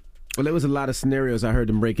contain? Well, there was a lot of scenarios. I heard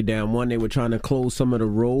them break it down. One, they were trying to close some of the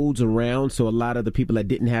roads around, so a lot of the people that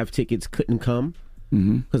didn't have tickets couldn't come.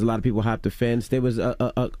 Because a lot of people hopped the fence. There was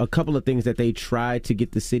a couple of things that they tried to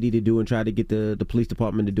get the city to do and tried to get the police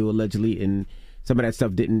department to do allegedly, and some of that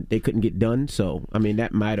stuff they couldn't get done. So, I mean,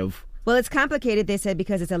 that might have... Well, it's complicated, they said,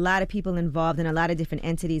 because it's a lot of people involved and a lot of different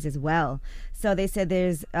entities as well. So they said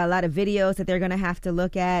there's a lot of videos that they're going to have to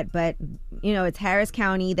look at, but, you know, it's Harris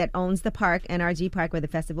County that owns the park, NRG Park, where the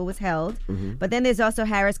festival was held. But then there's also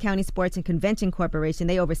Harris County Sports and Convention Corporation.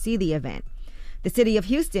 They oversee the event. The city of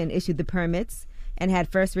Houston issued the permits and had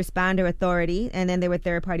first responder authority. And then there were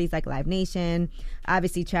third parties like Live Nation,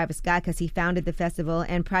 obviously Travis Scott, because he founded the festival,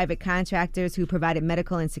 and private contractors who provided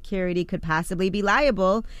medical and security could possibly be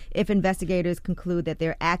liable if investigators conclude that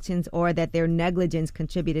their actions or that their negligence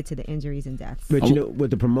contributed to the injuries and deaths. But, you know,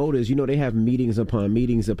 with the promoters, you know, they have meetings upon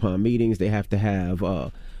meetings upon meetings. They have to have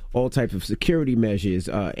all types of security measures,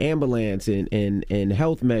 ambulance and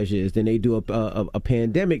health measures. Then they do a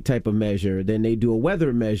pandemic type of measure. Then they do a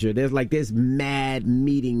weather measure. There's mad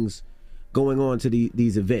meetings going on to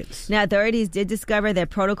these events. Now, authorities did discover that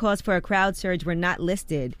protocols for a crowd surge were not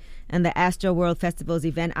listed in the Astroworld Festival's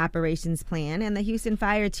event operations plan. And the Houston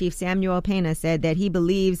Fire Chief, Samuel Pena, said that he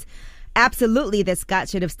believes absolutely that Scott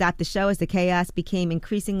should have stopped the show as the chaos became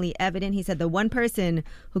increasingly evident. He said the one person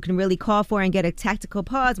who can really call for and get a tactical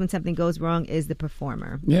pause when something goes wrong is the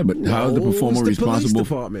performer. Yeah, but how is the performer it's the responsible? Police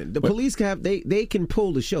department. The police they can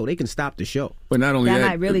pull the show. They can stop the show. But not only that that,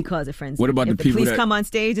 might really cause a frenzy. What about if the people police that come on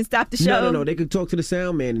stage and stop the show? No. They could talk to the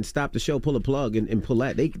sound man and stop the show, pull a plug and pull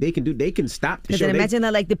that. They can stop the show. Because imagine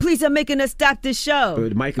that, like, the police are making us stop the show. But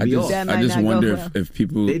it might be off. I just wonder if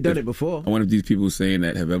people... They've done it before. I wonder if these people saying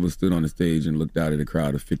that have ever stood on the stage and looked out at a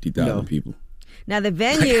crowd of 50,000 people. Now, the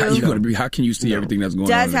venue how can you see everything that's going on?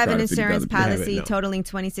 Does in a have crowd an of 50,000 insurance people? policy totaling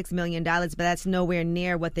 $26 million, but that's nowhere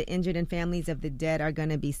near what the injured and families of the dead are going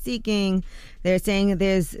to be seeking. They're saying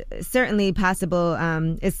there's certainly possible,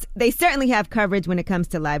 they certainly have coverage when it comes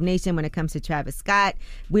to Live Nation, when it comes to Travis Scott.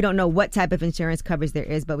 We don't know what type of insurance coverage there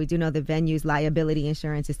is, but we do know the venue's liability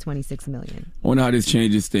insurance is $26 million. I wonder how this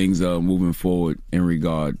changes things moving forward in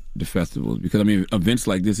regard to festivals. Because, I mean, events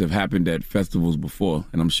like this have happened at festivals before,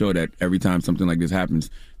 and I'm sure that every time something like this happens,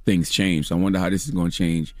 things change. So I wonder how this is going to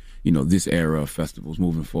change, this era of festivals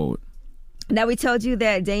moving forward. Now, we told you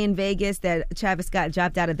that day in Vegas that Travis Scott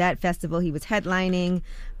dropped out of that festival. He was headlining,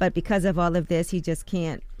 but because of all of this, he just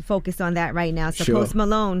can't focus on that right now. So Sure. Post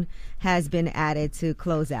Malone has been added to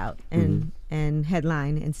close out and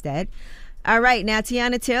headline instead. All right, now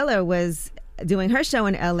Tiana Taylor was doing her show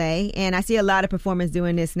in LA, and I see a lot of performers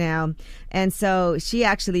doing this now. And so she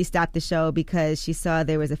actually stopped the show because she saw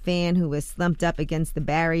there was a fan who was slumped up against the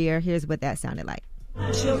barrier. Here's what that sounded like.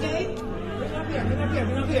 She okay? Bring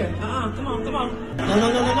up here. Come on.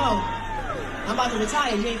 No. I'm about to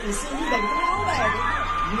retire. You ain't gonna see me, baby. Come on, baby.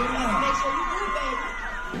 You make sure you good,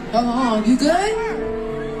 baby. Hold on. You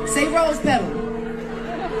good? Say rose petal.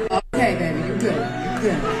 Okay, baby. You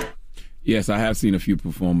good. Yes, I have seen a few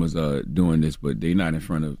performers doing this, but they're not in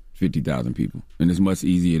front of 50,000 people. And it's much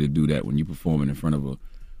easier to do that when you're performing in front of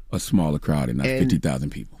a smaller crowd and not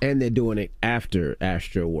 50,000 people. And they're doing it after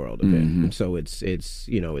Astro World event. So it's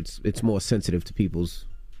more sensitive to people's...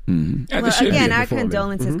 Well, again, our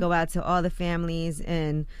condolences go out to all the families,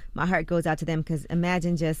 and my heart goes out to them, because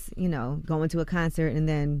imagine just, going to a concert and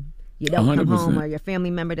then you don't 100%. Come home, or your family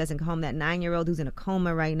member doesn't come home. That 9-year-old who's in a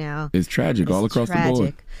coma right now. It's tragic all across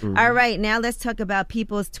the board. All right, now let's talk about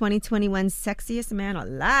People's 2021 Sexiest Man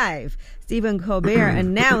Alive. Stephen Colbert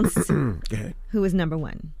announced who is number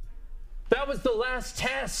one. That was the last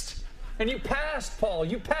test, and you passed, Paul.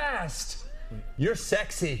 You passed. You're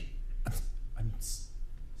sexy. I'm sexy?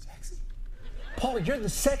 Paul, you're the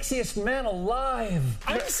sexiest man alive.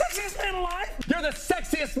 I'm the sexiest man alive? You're the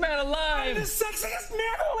sexiest man alive. I'm the sexiest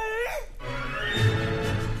man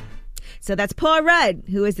alive. So that's Paul Rudd,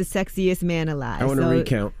 who is the sexiest man alive. I want to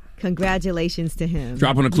recount. Congratulations to him.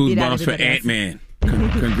 Dropping the clues bombs for Ant-Man.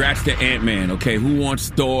 Congrats to Ant-Man. Okay, who wants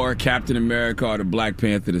Thor, Captain America, or the Black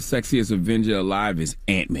Panther? The sexiest Avenger alive is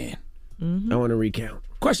Ant-Man. I want to recount.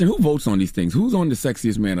 Question, who votes on these things? Who's on the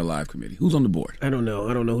sexiest man alive committee? Who's on the board? I don't know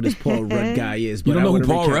who this Paul Rudd guy is. But you don't know who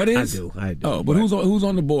Paul Rudd is? I do. Oh, but who's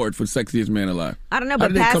on the board for sexiest man alive? I don't know,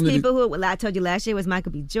 but past people who I told you last year was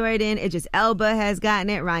Michael B. Jordan. Idris Elba has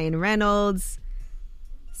gotten it. Ryan Reynolds.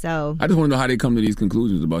 So I just want to know how they come to these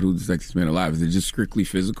conclusions about who's the sexiest man alive. Is it just strictly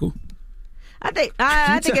physical? I think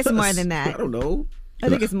it's more than that. I don't know. I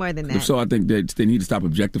think it's more than that. So I think that they need to stop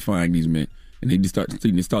objectifying these men, and they need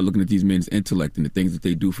to start looking at these men's intellect and the things that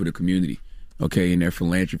they do for the community, okay, and their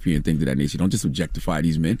philanthropy and things of that nature. Don't just objectify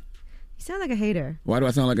these men. You sound like a hater. Why do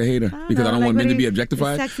I sound like a hater? Because I don't want men to be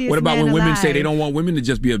objectified? What about when women say they don't want women to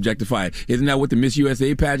just be objectified? Isn't that what the Miss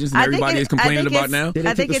USA pageants and everybody is complaining about now?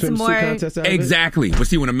 I think it's more... Exactly. But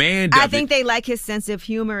see, when a man does I think they like his sense of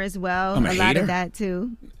humor as well. I'm a lot hater? of that,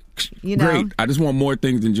 too. Great. I just want more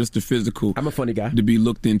things than just the physical. I'm a funny guy. To be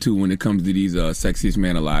looked into when it comes to these sexiest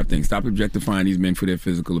man alive things. Stop objectifying these men for their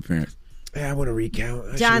physical appearance. Yeah, I want to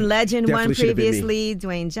recount. John Legend won previously,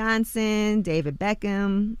 Dwayne Johnson, David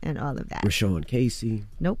Beckham, and all of that. Rashawn Casey.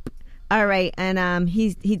 Nope. All right, and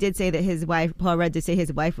he did say that his wife, Paul Rudd, did say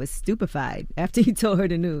his wife was stupefied after he told her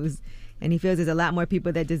the news, and he feels there's a lot more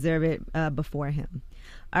people that deserve it before him.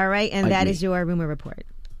 All right, and that is your rumor report.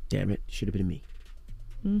 Damn it, should have been me.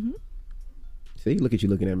 Mm-hmm. See, look at you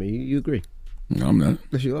looking at me. You agree? No, I'm not.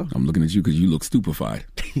 Yes, you are. I'm looking at you because you look stupefied.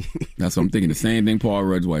 That's what I'm thinking. The same thing Paul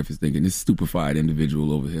Rudd's wife is thinking. This stupefied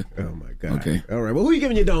individual over here. Oh, my God. Okay. All right. Well, who are you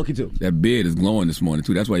giving your donkey to? That beard is glowing this morning,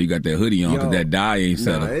 too. That's why you got that hoodie on, because that dye ain't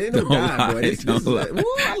settled. No, ain't no dye, boy.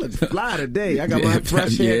 I look fly today. I got my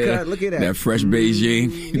fresh haircut. Look at that. That fresh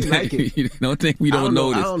Beijing. You like it. Don't think we don't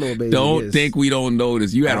know this. I don't know what Beijing Don't think we don't know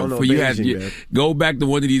this. You had go back to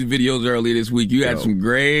one of these videos earlier this week. You had some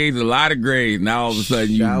grays, a lot of grays. Now all of a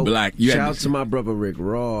sudden you black. Shout out to my brother Rick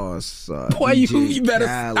Ross. Boy, you better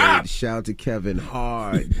Khaled, stop. Shout out to Kevin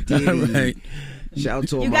Hart. Right. Shout out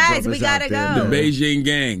to all my guys, brothers we gotta out there. go. The Beijing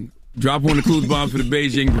gang. Drop one of the clues bombs for the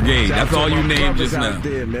Beijing brigade. That's all you named just now.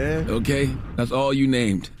 There, man. Okay? That's all you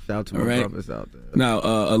named. Shout out to my brothers out there. Now,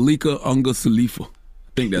 Alika Unga Salifa. I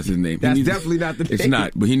think that's his name. That's definitely not the name. It's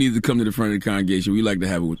not, but he needs to come to the front of the congregation. We like to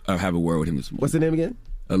have a word with him this morning. What's the name again?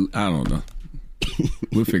 I don't know.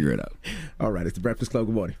 We'll figure it out. All right, it's the Breakfast Club.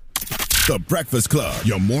 Good morning. The Breakfast Club.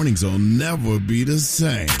 Your mornings will never be the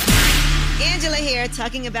same. Angela here,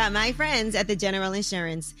 talking about my friends at the General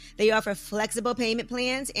Insurance. They offer flexible payment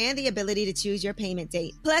plans and the ability to choose your payment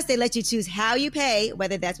date. Plus, they let you choose how you pay,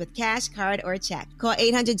 whether that's with cash, card, or check. Call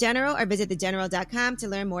 800-GENERAL or visit thegeneral.com to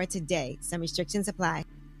learn more today. Some restrictions apply.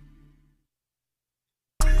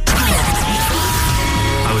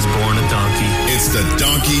 I was born a donkey. It's the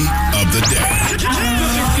donkey of the day.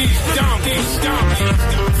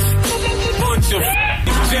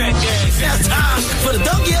 That's time for the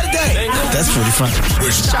donkey of the day. That's pretty funny.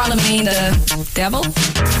 Charlemagne the devil?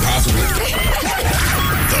 Possibly.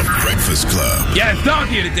 The Breakfast Club. Yeah,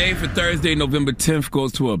 donkey of the day for Thursday, November 10th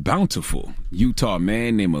goes to a bountiful Utah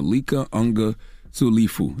man named Alika Unga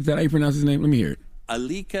Sulifu. Is that how you pronounce his name? Let me hear it.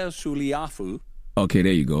 Alika Suliafu. Okay,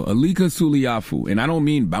 there you go. Alika Suliafu. And I don't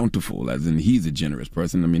mean bountiful, as in he's a generous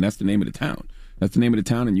person. I mean, that's the name of the town. That's the name of the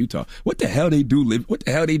town in Utah. What the hell they doing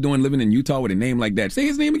living in Utah with a name like that? Say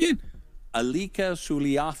his name again. Alika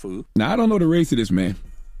Suliafu. Now, I don't know the race of this man,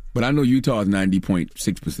 but I know Utah is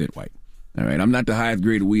 90.6% white. All right, I'm not the highest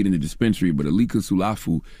grade of weed in the dispensary, but Alika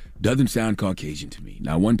Suliafu doesn't sound Caucasian to me.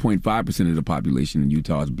 Now, 1.5% of the population in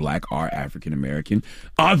Utah is black or African American.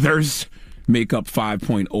 Others make up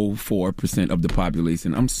 5.04% of the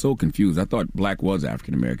population. I'm so confused. I thought black was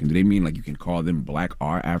African American. Do they mean like you can call them black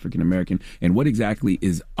or African American? And what exactly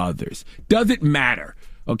is others? Does it matter?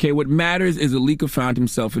 Okay, what matters is Alika found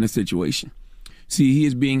himself in a situation. See, he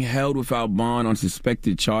is being held without bond on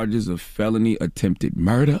suspected charges of felony attempted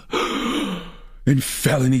murder and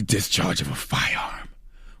felony discharge of a firearm.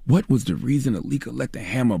 What was the reason Alika let the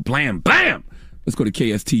hammer blam, blam? Let's go to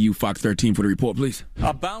KSTU Fox 13 for the report, please.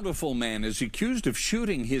 A Bountiful man is accused of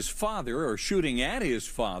shooting his father or shooting at his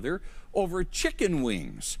father over chicken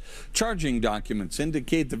wings. Charging documents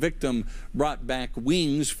indicate the victim brought back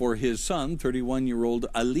wings for his son, 31-year-old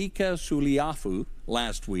Alika Suliafu,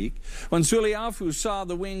 last week. When Suliafu saw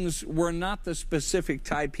the wings were not the specific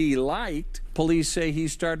type he liked, police say he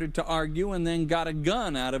started to argue and then got a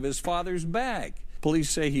gun out of his father's bag.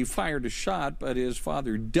 Police say he fired a shot, but his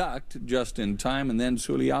father ducked just in time, and then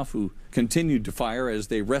Suliafu continued to fire as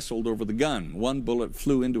they wrestled over the gun. One bullet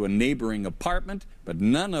flew into a neighboring apartment, but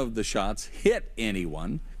none of the shots hit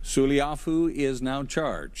anyone. Suliafu is now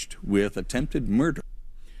charged with attempted murder.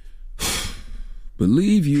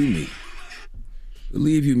 Believe you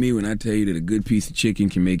me when I tell you that a good piece of chicken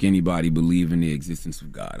can make anybody believe in the existence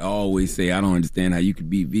of God. I always say I don't understand how you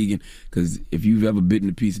could be vegan, because if you've ever bitten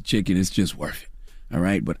a piece of chicken, it's just worth it. All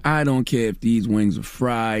right, but I don't care if these wings are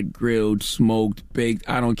fried, grilled, smoked, baked.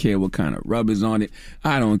 I don't care what kind of rub is on it.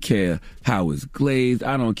 I don't care how it's glazed.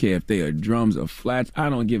 I don't care if they are drums or flats. I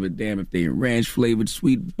don't give a damn if they are ranch flavored,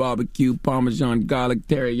 sweet barbecue, Parmesan, garlic,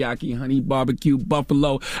 teriyaki, honey, barbecue,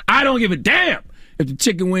 buffalo. I don't give a damn if the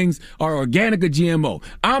chicken wings are organic or GMO.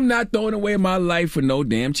 I'm not throwing away my life for no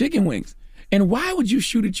damn chicken wings. And why would you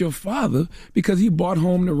shoot at your father because he brought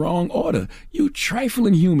home the wrong order? You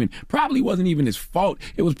trifling human. Probably wasn't even his fault.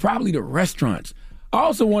 It was probably the restaurant's. I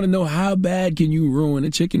also want to know, how bad can you ruin a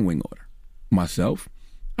chicken wing order? Myself,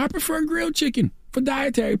 I prefer grilled chicken for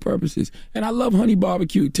dietary purposes. And I love honey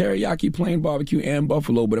barbecue, teriyaki, plain barbecue, and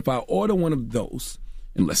buffalo. But if I order one of those,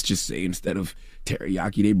 and let's just say instead of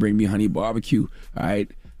teriyaki, they bring me honey barbecue, all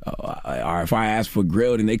right? Or if I ask for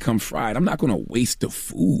grilled and they come fried, I'm not going to waste the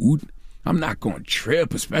food. I'm not going to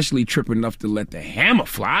trip, especially trip enough to let the hammer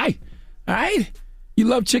fly. All right? You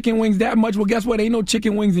love chicken wings that much? Well, guess what? Ain't no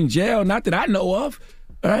chicken wings in jail, not that I know of.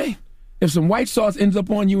 All right? If some white sauce ends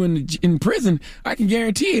up on you in prison, I can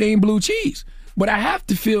guarantee it ain't blue cheese. But I have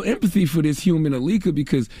to feel empathy for this human Alika,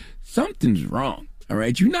 because something's wrong. All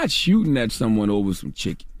right? You're not shooting at someone over some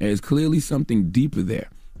chicken. There's clearly something deeper there.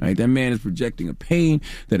 All right? That man is projecting a pain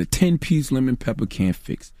that a 10-piece lemon pepper can't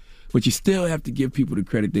fix. But you still have to give people the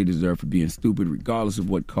credit they deserve for being stupid, regardless of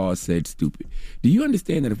what caused said stupid. Do you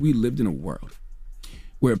understand that if we lived in a world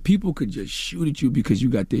where people could just shoot at you because you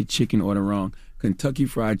got their chicken order wrong, Kentucky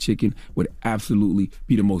Fried Chicken would absolutely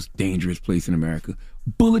be the most dangerous place in America?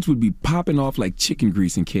 Bullets would be popping off like chicken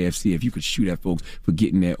grease in KFC if you could shoot at folks for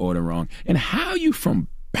getting their order wrong. And how are you from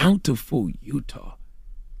Bountiful, Utah,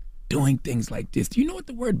 doing things like this? Do you know what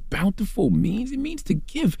the word bountiful means? It means to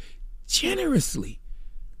give generously.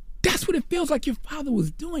 That's what it feels like your father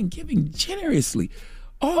was doing, giving generously.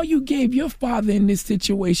 All you gave your father in this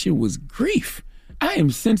situation was grief. I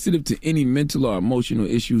am sensitive to any mental or emotional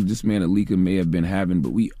issues this man Alika may have been having,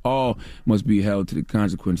 but we all must be held to the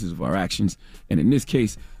consequences of our actions. And in this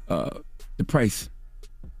case, the price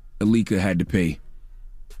Alika had to pay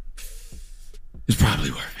is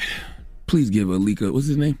probably worth it. Please give Alika, what's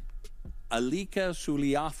his name? Alika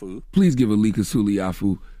Suliafu. Please give Alika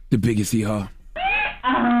Suliafu the biggest hee-haw.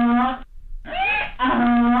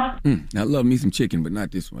 I love me some chicken, but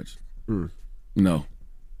not this much. No.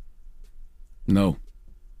 All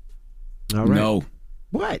right. No.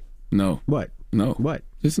 What? No. What? No. What?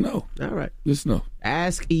 Just no. All right. Just no.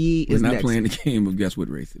 Ask E is We're not next. playing the game of guess what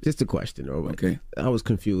race it is. Just a question. All right. Okay. I was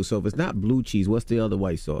confused. So if it's not blue cheese, what's the other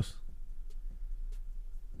white sauce?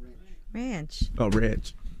 Ranch. Oh,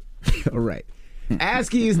 ranch. All right.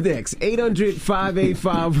 Ask E is next.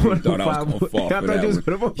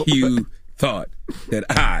 800-585-1051. You thought that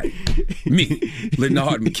me,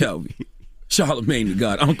 Leonard McKelvey, Charlemagne the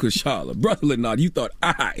God, Uncle Charlotte, Brother Leonard, you thought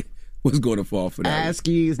I was going to fall for that. Ask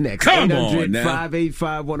E is next. Come on now.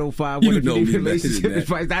 800-585-1051. You know me relationship better than that.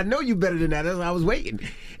 advice. I know you better than that. That's why I was waiting.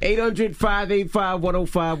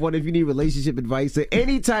 800-585-1051. If you need relationship advice or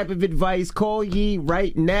any type of advice, call Yee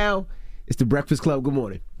right now. It's the Breakfast Club. Good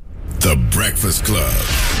morning. The Breakfast Club.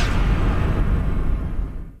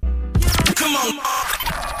 Come on.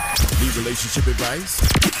 Need relationship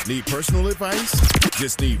advice? Need personal advice?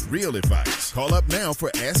 Just need real advice. Call up now for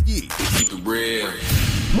Ask Yee. Keep it real.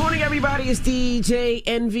 Morning, everybody. It's DJ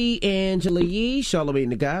Envy, Angela Yee, Charlamagne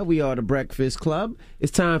the Guy. We are the Breakfast Club.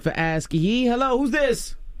 It's time for Ask Yee. Hello, who's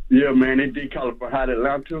this? Yeah, man, it's D calling from Hot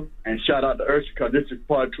Atlanta. And shout out to Ursula, because this is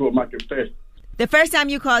part 2 of my confession. The first time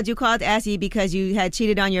you called to ask you because you had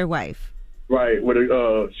cheated on your wife. Right, with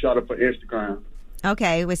a shout out for Instagram.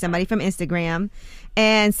 Okay, with somebody from Instagram.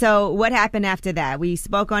 And so what happened after that? We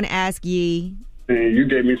spoke on Ask Yee. And you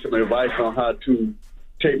gave me some advice on how to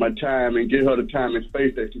take my time and get her the time and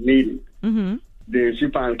space that she needed. Mm-hmm. Then she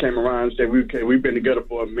finally came around and said, we've been together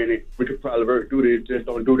for a minute. We could probably work through this. Just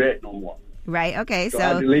don't do that no more. Right, okay. So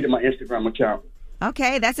I deleted my Instagram account.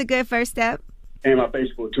 Okay, that's a good first step. And my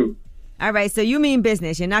Facebook, too. All right, so you mean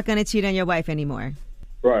business. You're not going to cheat on your wife anymore.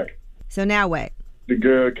 Right. So now what? The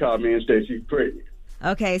girl called me and said she's pregnant.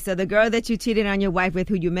 Okay, so the girl that you cheated on your wife with,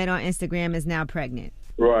 who you met on Instagram, is now pregnant.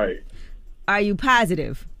 Right. Are you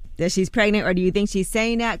positive that she's pregnant, or do you think she's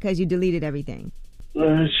saying that because you deleted everything?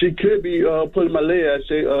 She could be pulling my leg. I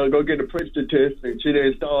say, go get a pregnancy test, and she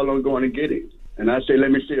didn't stall on going to get it. And I say,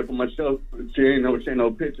 let me see it for myself. She ain't seen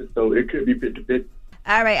no pictures, so it could be 50-50.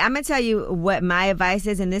 All right, I'm going to tell you what my advice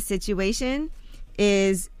is in this situation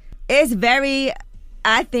is it's very,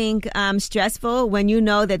 I think, stressful when you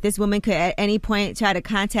know that this woman could at any point try to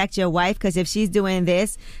contact your wife, because if she's doing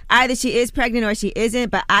this, either she is pregnant or she isn't,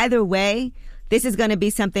 but either way, this is going to be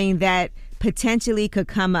something that potentially could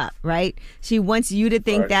come up, right? She wants you to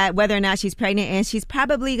think that whether or not she's pregnant, and she's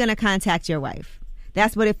probably going to contact your wife.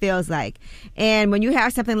 That's what it feels like. And when you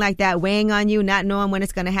have something like that weighing on you, not knowing when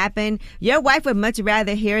it's going to happen, your wife would much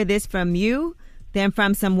rather hear this from you than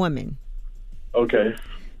from some woman. Okay.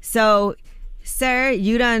 So, sir,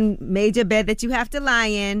 you done made your bed that you have to lie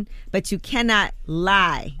in, but you cannot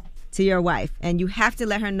lie to your wife. And you have to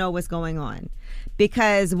let her know what's going on.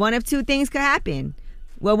 Because one of two things could happen.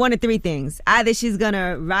 Well, one of three things. Either she's going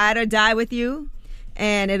to ride or die with you,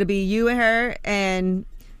 and it'll be you and her, and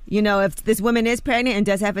you know, if this woman is pregnant and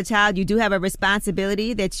does have a child, you do have a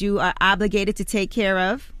responsibility that you are obligated to take care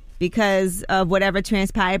of because of whatever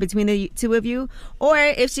transpired between the two of you. Or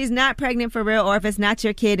if she's not pregnant for real, or if it's not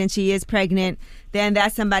your kid and she is pregnant, then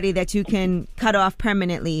that's somebody that you can cut off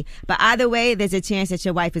permanently. But either way, there's a chance that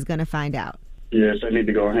your wife is going to find out. Yes, I need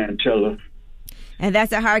to go ahead and tell her. And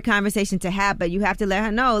that's a hard conversation to have, but you have to let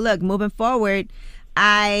her know, look, moving forward,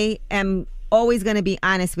 I am always going to be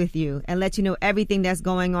honest with you and let you know everything that's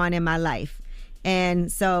going on in my life.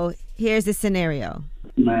 And so here's the scenario.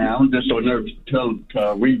 Man, I'm just so nervous to tell him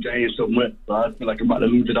because we gained so much, so I feel like I'm about to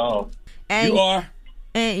lose it all. And, you are.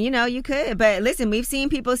 And, you know, you could. But listen, we've seen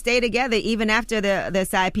people stay together even after the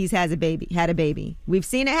side piece had a baby. We've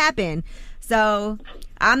seen it happen. So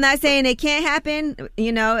I'm not saying it can't happen.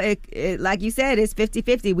 You know, it like you said, it's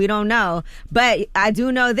 50-50. We don't know. But I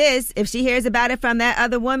do know this. If she hears about it from that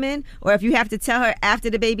other woman, or if you have to tell her after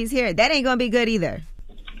the baby's here, that ain't going to be good either.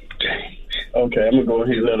 Okay, I'm going to go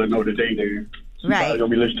ahead and let her know today then. She's right. Probably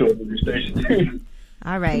going to be listening to it on the station.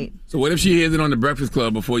 All right. So what if she hears it on the Breakfast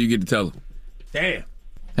Club before you get to tell her? Damn.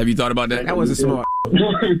 Have you thought about that? That wasn't smart.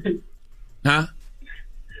 Huh?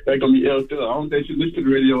 That's going to be L2. I don't think she listens to the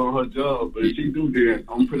radio on her job, but if she do, then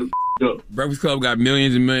I'm pretty up. Breakfast Club got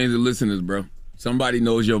millions and millions of listeners, bro. Somebody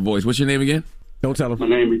knows your voice. What's your name again? Don't tell them. My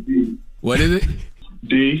name is D. What is it?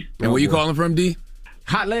 D. And where you calling from, D?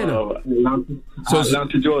 Hotlanta.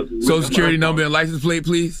 Atlanta, Georgia. Social security number and license plate,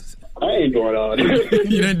 please. I ain't doing all that.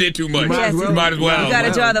 You done did too much. You might as well. You got to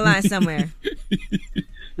draw the line somewhere.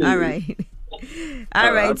 All right.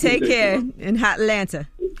 All right. Take care in Hotlanta.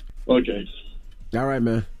 Okay. All right,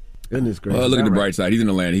 man. Goodness gracious. Well, look at the All bright side. He's in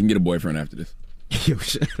Atlanta. He can get a boyfriend after this. Yo,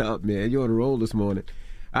 shut up, man. You're on a roll this morning.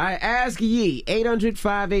 All right, Ask Yee.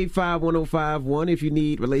 800-585-1051 if you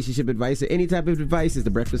need relationship advice or any type of advice. It's the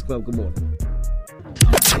Breakfast Club. Good morning.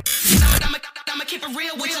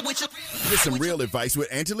 Get some real advice with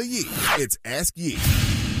Angela Yee. It's Ask Yee.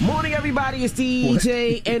 Morning, everybody. It's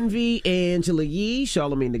DJ Envy, Angela Yee,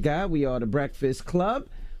 Charlamagne the Guy. We are the Breakfast Club.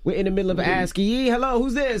 We're in the middle of Ask Yee. Hello,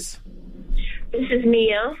 who's this? This is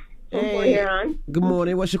Mia from Port Huron. Good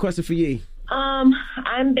morning. What's your question for Yee? I'm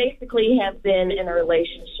basically have been in a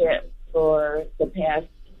relationship for the past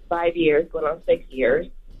 5 years, going on 6 years.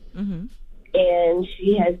 Mm-hmm. And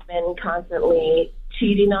she has been constantly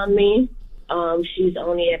cheating on me. She's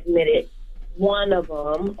only admitted one of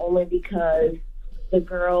them, only because the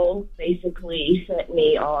girl basically sent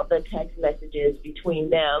me all the text messages between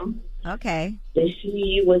them Okay. That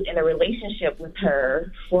she was in a relationship with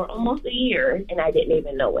her for almost a year, and I didn't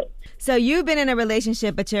even know it. So you've been in a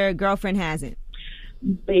relationship, but your girlfriend hasn't?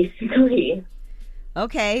 Basically.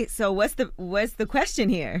 Okay, so what's the question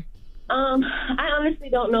here? I honestly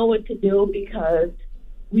don't know what to do because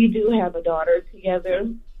we do have a daughter together,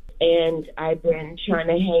 and I've been trying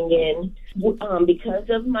to hang in because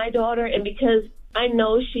of my daughter and because I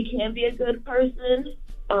know she can be a good person.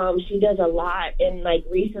 She does a lot, and like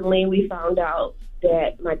recently we found out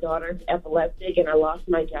that my daughter's epileptic and I lost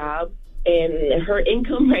my job, and her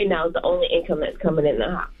income right now is the only income that's coming in the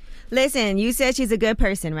house. Listen, you said she's a good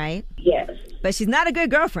person, right? Yes. But she's not a good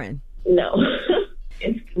girlfriend. No.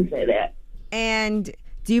 You can say that. And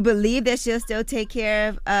do you believe that she'll still take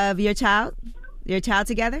care of your child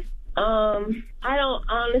together? I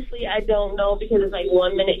don't know because it's like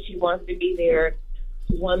 1 minute she wants to be there,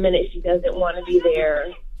 1 minute she doesn't want to be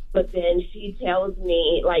there. But then she tells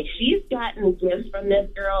me, like, she's gotten gifts from this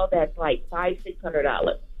girl that's like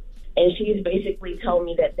 $500-$600. And she's basically told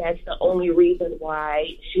me that that's the only reason why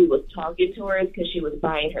she was talking to her is because she was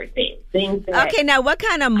buying her things that... Okay, now what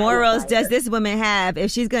kind of morals does this woman have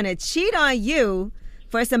if she's going to cheat on you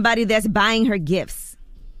for somebody that's buying her gifts?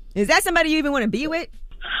 Is that somebody you even want to be with?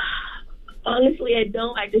 Honestly, I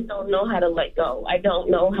don't. I just don't know how to let go. I don't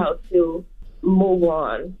know how to move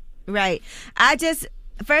on. Right.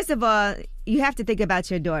 First of all, you have to think about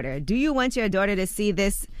your daughter. Do you want your daughter to see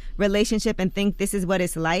this relationship and think this is what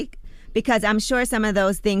it's like? Because I'm sure some of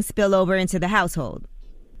those things spill over into the household.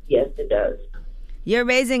 Yes, it does. You're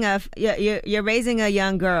raising a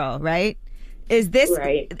young girl, right? Is this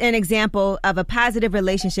an example of a positive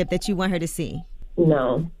relationship that you want her to see?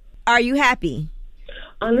 No. Are you happy?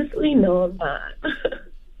 Honestly, no, I'm not.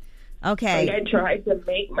 Okay. Like, I try to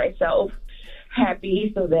make myself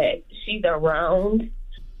happy so that she's around,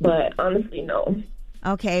 but honestly, no.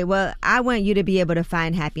 Okay, well, I want you to be able to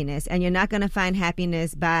find happiness, and you're not going to find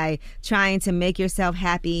happiness by trying to make yourself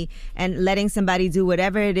happy and letting somebody do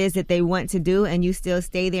whatever it is that they want to do, and you still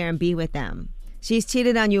stay there and be with them. She's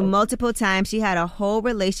cheated on you multiple times. She had a whole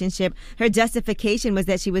relationship. Her justification was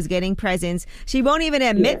that she was getting presents. She won't even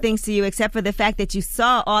admit things to you except for the fact that you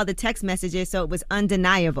saw all the text messages, so it was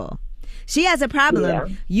undeniable. She has a problem. Yeah.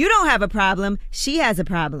 You don't have a problem. She has a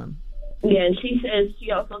problem. Yeah, and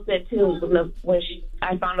she also said, too, when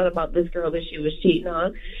I found out about this girl that she was cheating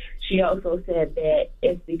on, she also said that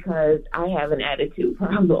it's because I have an attitude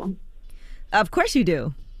problem. Of course you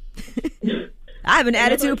do. I have an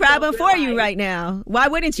attitude problem for you right now. Why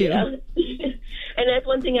wouldn't you? Yeah. And that's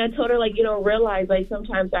one thing I told her, like, you don't realize, like,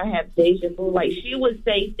 sometimes I have deja vu. Like, she would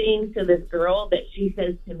say things to this girl that she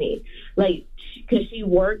says to me. Like, because she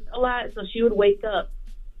worked a lot, so she would wake up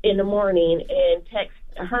in the morning and text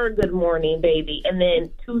her good morning, baby, and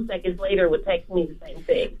then 2 seconds later would text me the same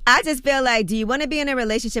thing. I just feel like, do you want to be in a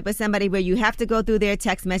relationship with somebody where you have to go through their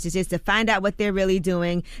text messages to find out what they're really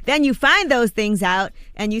doing? Then you find those things out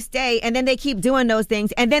and you stay, and then they keep doing those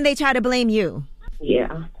things, and then they try to blame you.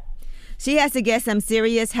 Yeah. She has to get some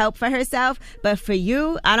serious help for herself, but for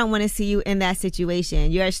you, I don't want to see you in that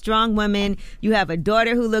situation. You're a strong woman. You have a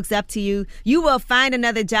daughter who looks up to you. You will find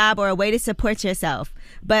another job or a way to support yourself.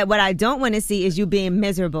 But what I don't want to see is you being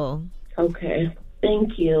miserable. Okay.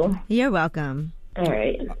 Thank you. You're welcome. All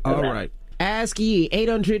right. All right. Ask Yee,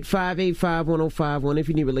 800-585-1051. If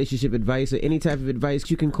you need relationship advice or any type of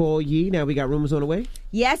advice, you can call Yee. Now we got rumors on the way.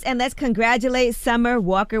 Yes, and let's congratulate Summer.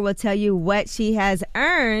 Walker will tell you what she has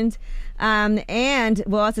earned. And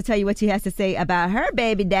we'll also tell you what she has to say about her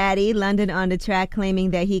baby daddy, London on the Track,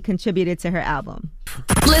 claiming that he contributed to her album.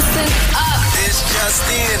 Listen up. It's just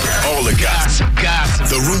in. All the gossip.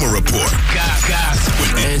 The Rumor Report. Gossip.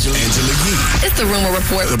 With Angela Yee. It's the Rumor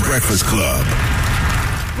Report. The Breakfast Club.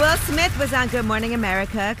 Will Smith was on Good Morning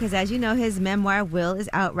America because, as you know, his memoir, Will, is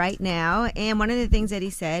out right now. And one of the things that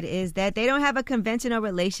he said is that they don't have a conventional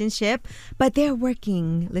relationship, but they're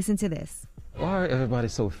working. Listen to this. Why are everybody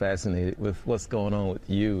so fascinated with what's going on with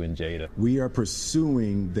you and Jada? We are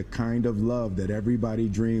pursuing the kind of love that everybody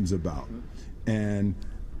dreams about. And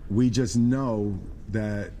we just know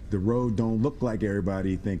that the road don't look like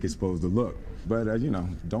everybody think it's supposed to look. But,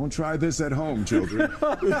 don't try this at home, children.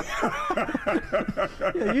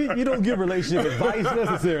 You don't give relationship advice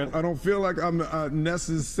necessarily. I don't feel like I'm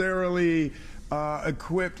necessarily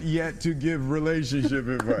equipped yet to give relationship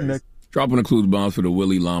advice. Dropping the clues bombs for the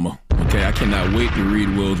Willie Llama. Okay, I cannot wait to read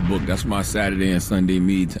Will's book. That's my Saturday and Sunday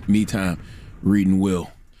me time, reading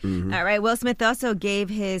Will. Mm-hmm. All right. Will Smith also gave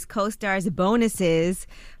his co-stars bonuses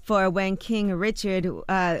for when King Richard,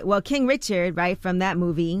 right, from that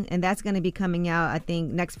movie, and that's going to be coming out, I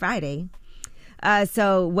think, next Friday.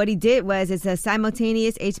 So what he did was it's a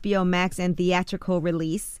simultaneous HBO Max and theatrical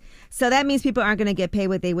release. So that means people aren't going to get paid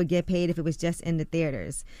what they would get paid if it was just in the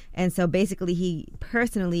theaters. And so basically he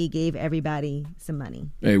personally gave everybody some money.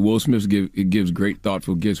 Hey, Will Smith gives great,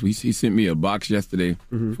 thoughtful gifts. He sent me a box yesterday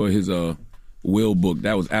for his Will book.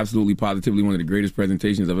 That was absolutely positively one of the greatest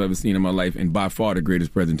presentations I've ever seen in my life, and by far the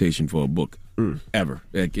greatest presentation for a book ever.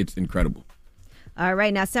 It's incredible. All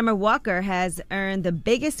right, now Summer Walker has earned the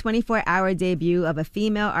biggest 24-hour debut of a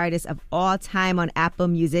female artist of all time on Apple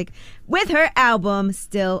Music with her album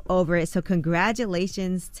Still Over It. So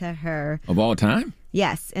congratulations to her. Of all time?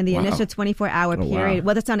 Yes, in the initial 24-hour period. Wow.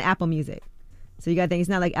 Well, that's on Apple Music. So you got to think, it's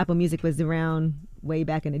not like Apple Music was around way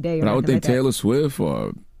back in the day. But I would think Taylor Swift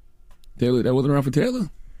or Taylor, that wasn't around for Taylor?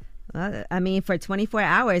 I mean, for 24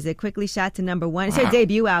 hours, it quickly shot to number one. It's her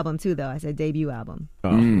debut album, too, though. I said debut album.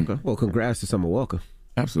 Oh, okay. Well, congrats to Summer Walker.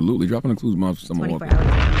 Absolutely. Dropping the clues, Mom, for Summer Walker.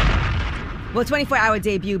 24-hour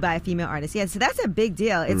debut by a female artist. Yeah, so that's a big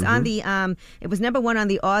deal. It's on the, it was number one on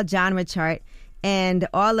the all genre chart. And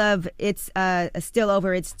all of its Still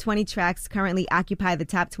Over, its 20 tracks currently occupy the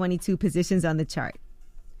top 22 positions on the chart.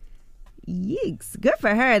 Yeeks. Good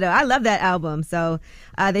for her, though. I love that album. So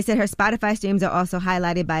they said her Spotify streams are also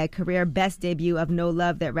highlighted by a career best debut of No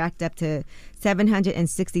Love that racked up to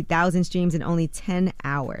 760,000 streams in only 10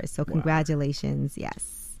 hours. So congratulations. Wow.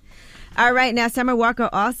 Yes. All right. Now, Summer Walker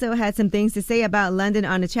also had some things to say about London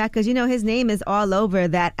on the Track because, you know, his name is all over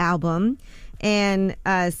that album. And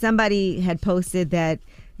somebody had posted that,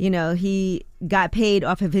 you know, he got paid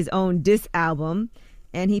off of his own diss album,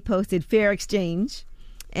 and he posted Fair Exchange.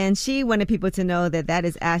 And she wanted people to know that that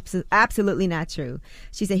is absolutely not true.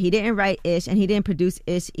 She said he didn't write Ish, and he didn't produce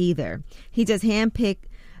Ish either. He just handpicked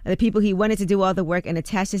the people he wanted to do all the work and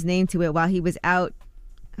attached his name to it while he was out,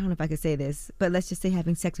 I don't know if I could say this, but let's just say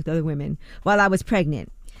having sex with other women while I was pregnant.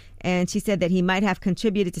 And she said that he might have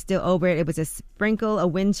contributed to Still Over It. It was a sprinkle, a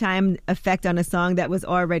wind chime effect on a song that was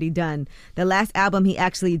already done. The last album, he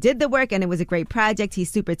actually did the work, and it was a great project.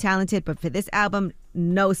 He's super talented. But for this album,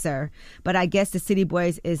 no, sir. But I guess the City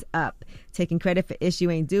Boys is up, taking credit for Ish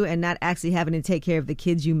You Ain't Do and not actually having to take care of the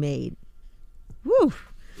kids you made. Woo.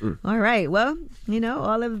 All right. Well, you know,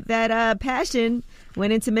 all of that passion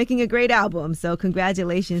went into making a great album. So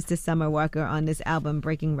congratulations to Summer Walker on this album,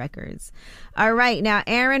 breaking records. All right. Now,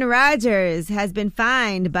 Aaron Rodgers has been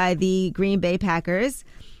fined by the Green Bay Packers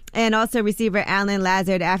and also receiver Alan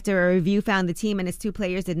Lazard after a review found the team and its two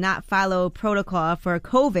players did not follow protocol for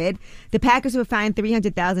COVID. The Packers were fined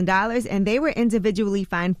 $300,000 and they were individually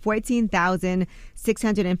fined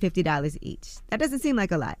 $14,650 each. That doesn't seem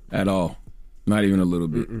like a lot. At all. Not even a little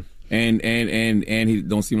bit. And he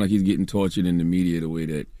don't seem like he's getting tortured in the media the way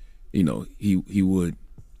that, you know, he would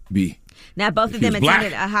be. Now, both of them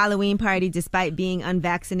attended a Halloween party despite being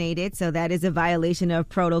unvaccinated, so that is a violation of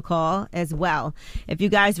protocol as well. If you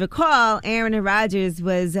guys recall, Aaron Rodgers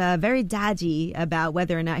was very dodgy about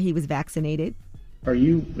whether or not he was vaccinated. Are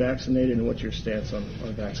you vaccinated, and what's your stance on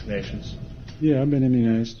vaccinations? Yeah, I've been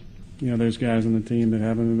immunized. You know, there's guys on the team that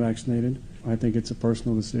haven't been vaccinated. I think it's a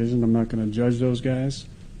personal decision. I'm not going to judge those guys.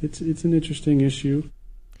 It's an interesting issue.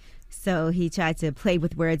 So he tried to play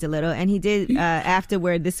with words a little, and he did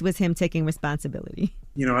afterward. This was him taking responsibility.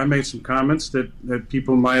 You know, I made some comments that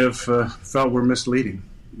people might have felt were misleading.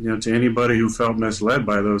 You know, to anybody who felt misled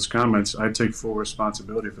by those comments, I take full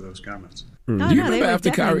responsibility for those comments. Do you remember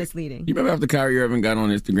after misleading. You remember after Kyrie Irving got on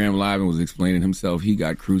Instagram Live and was explaining himself, he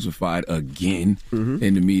got crucified again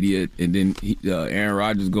in the media, and then Aaron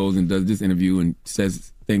Rodgers goes and does this interview and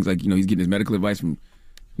says things like, you know, he's getting his medical advice from,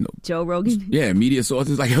 you know, Joe Rogan. Yeah, media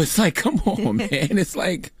sources. Like, it's like, come on, man. It's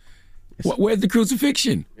like, where's the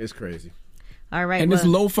crucifixion? It's crazy. All right. And this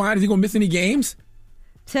low fine, is he gonna miss any games?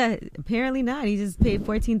 Apparently not. He just paid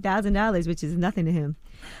 $14,000, which is nothing to him.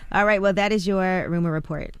 All right. Well, that is your rumor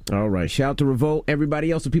report. All right. Shout out to Revolt.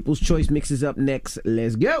 Everybody else, the People's Choice mixes up next.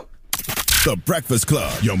 Let's go. The Breakfast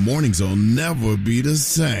Club. Your mornings will never be the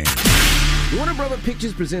same. Warner Brother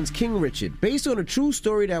Pictures presents King Richard, based on a true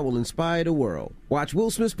story that will inspire the world. Watch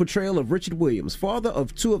Will Smith's portrayal of Richard Williams, father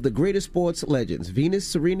of two of the greatest sports legends, Venus,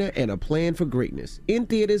 Serena, and A Plan for Greatness. In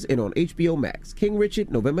theaters and on HBO Max. King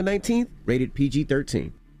Richard, November 19th, rated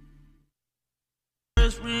PG-13.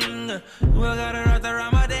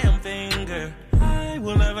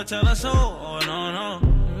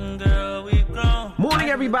 Morning,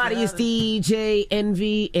 everybody. It's DJ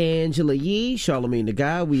Envy, Angela Yee, Charlamagne the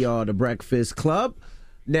Guy. We are the Breakfast Club.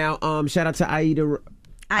 Now, shout out to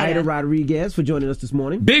Aida Rodriguez for joining us this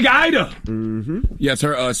morning. Big Aida. Yes,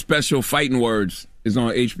 her special Fighting Words is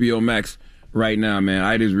on HBO Max right now, man.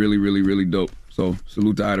 Aida's really, really, really dope. So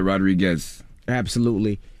salute to Aida Rodriguez.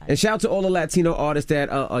 Absolutely. And shout out to all the Latino artists that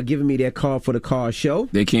are giving me their card for the car show.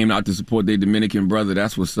 They came out to support their Dominican brother.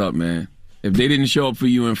 That's what's up, man. If they didn't show up for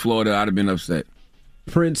you in Florida, I'd have been upset.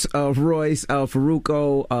 Prince Royce,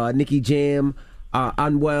 Faruko, Nicky Jam,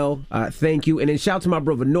 Unwell, thank you. And then shout out to my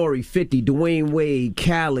brother Nori, 50, Dwayne Wade,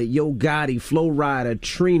 Khaled, Yo Gotti, Flo Rida,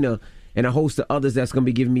 Trina, and a host of others that's going to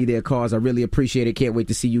be giving me their cars. I really appreciate it. Can't wait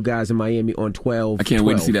to see you guys in Miami on 12. I can't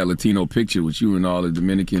wait to see that Latino picture with you and all the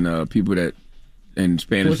Dominican people that and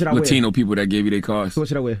Spanish So Latino wear? people that gave you their cars. So what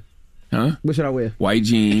should I wear? Huh? What should I wear? White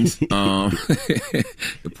jeans,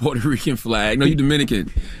 the Puerto Rican flag. No, you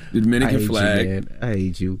Dominican. The Dominican flag. You, man. I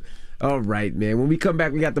hate you. All right, man. When we come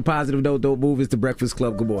back, we got the positive note. Don't move. It's the Breakfast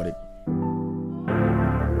Club. Good morning.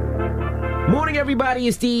 Morning, everybody.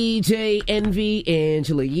 It's DJ Envy,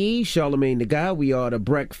 Angela Yee, Charlamagne the Guy. We are the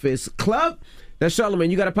Breakfast Club. That's Charlamagne.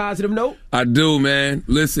 You got a positive note? I do, man.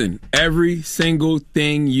 Listen, every single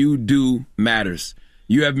thing you do matters.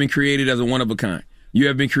 You have been created as a one of a kind. You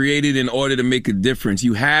have been created in order to make a difference.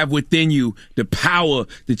 You have within you the power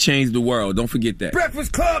to change the world. Don't forget that.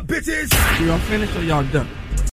 Breakfast Club, bitches! Y'all finished or y'all done?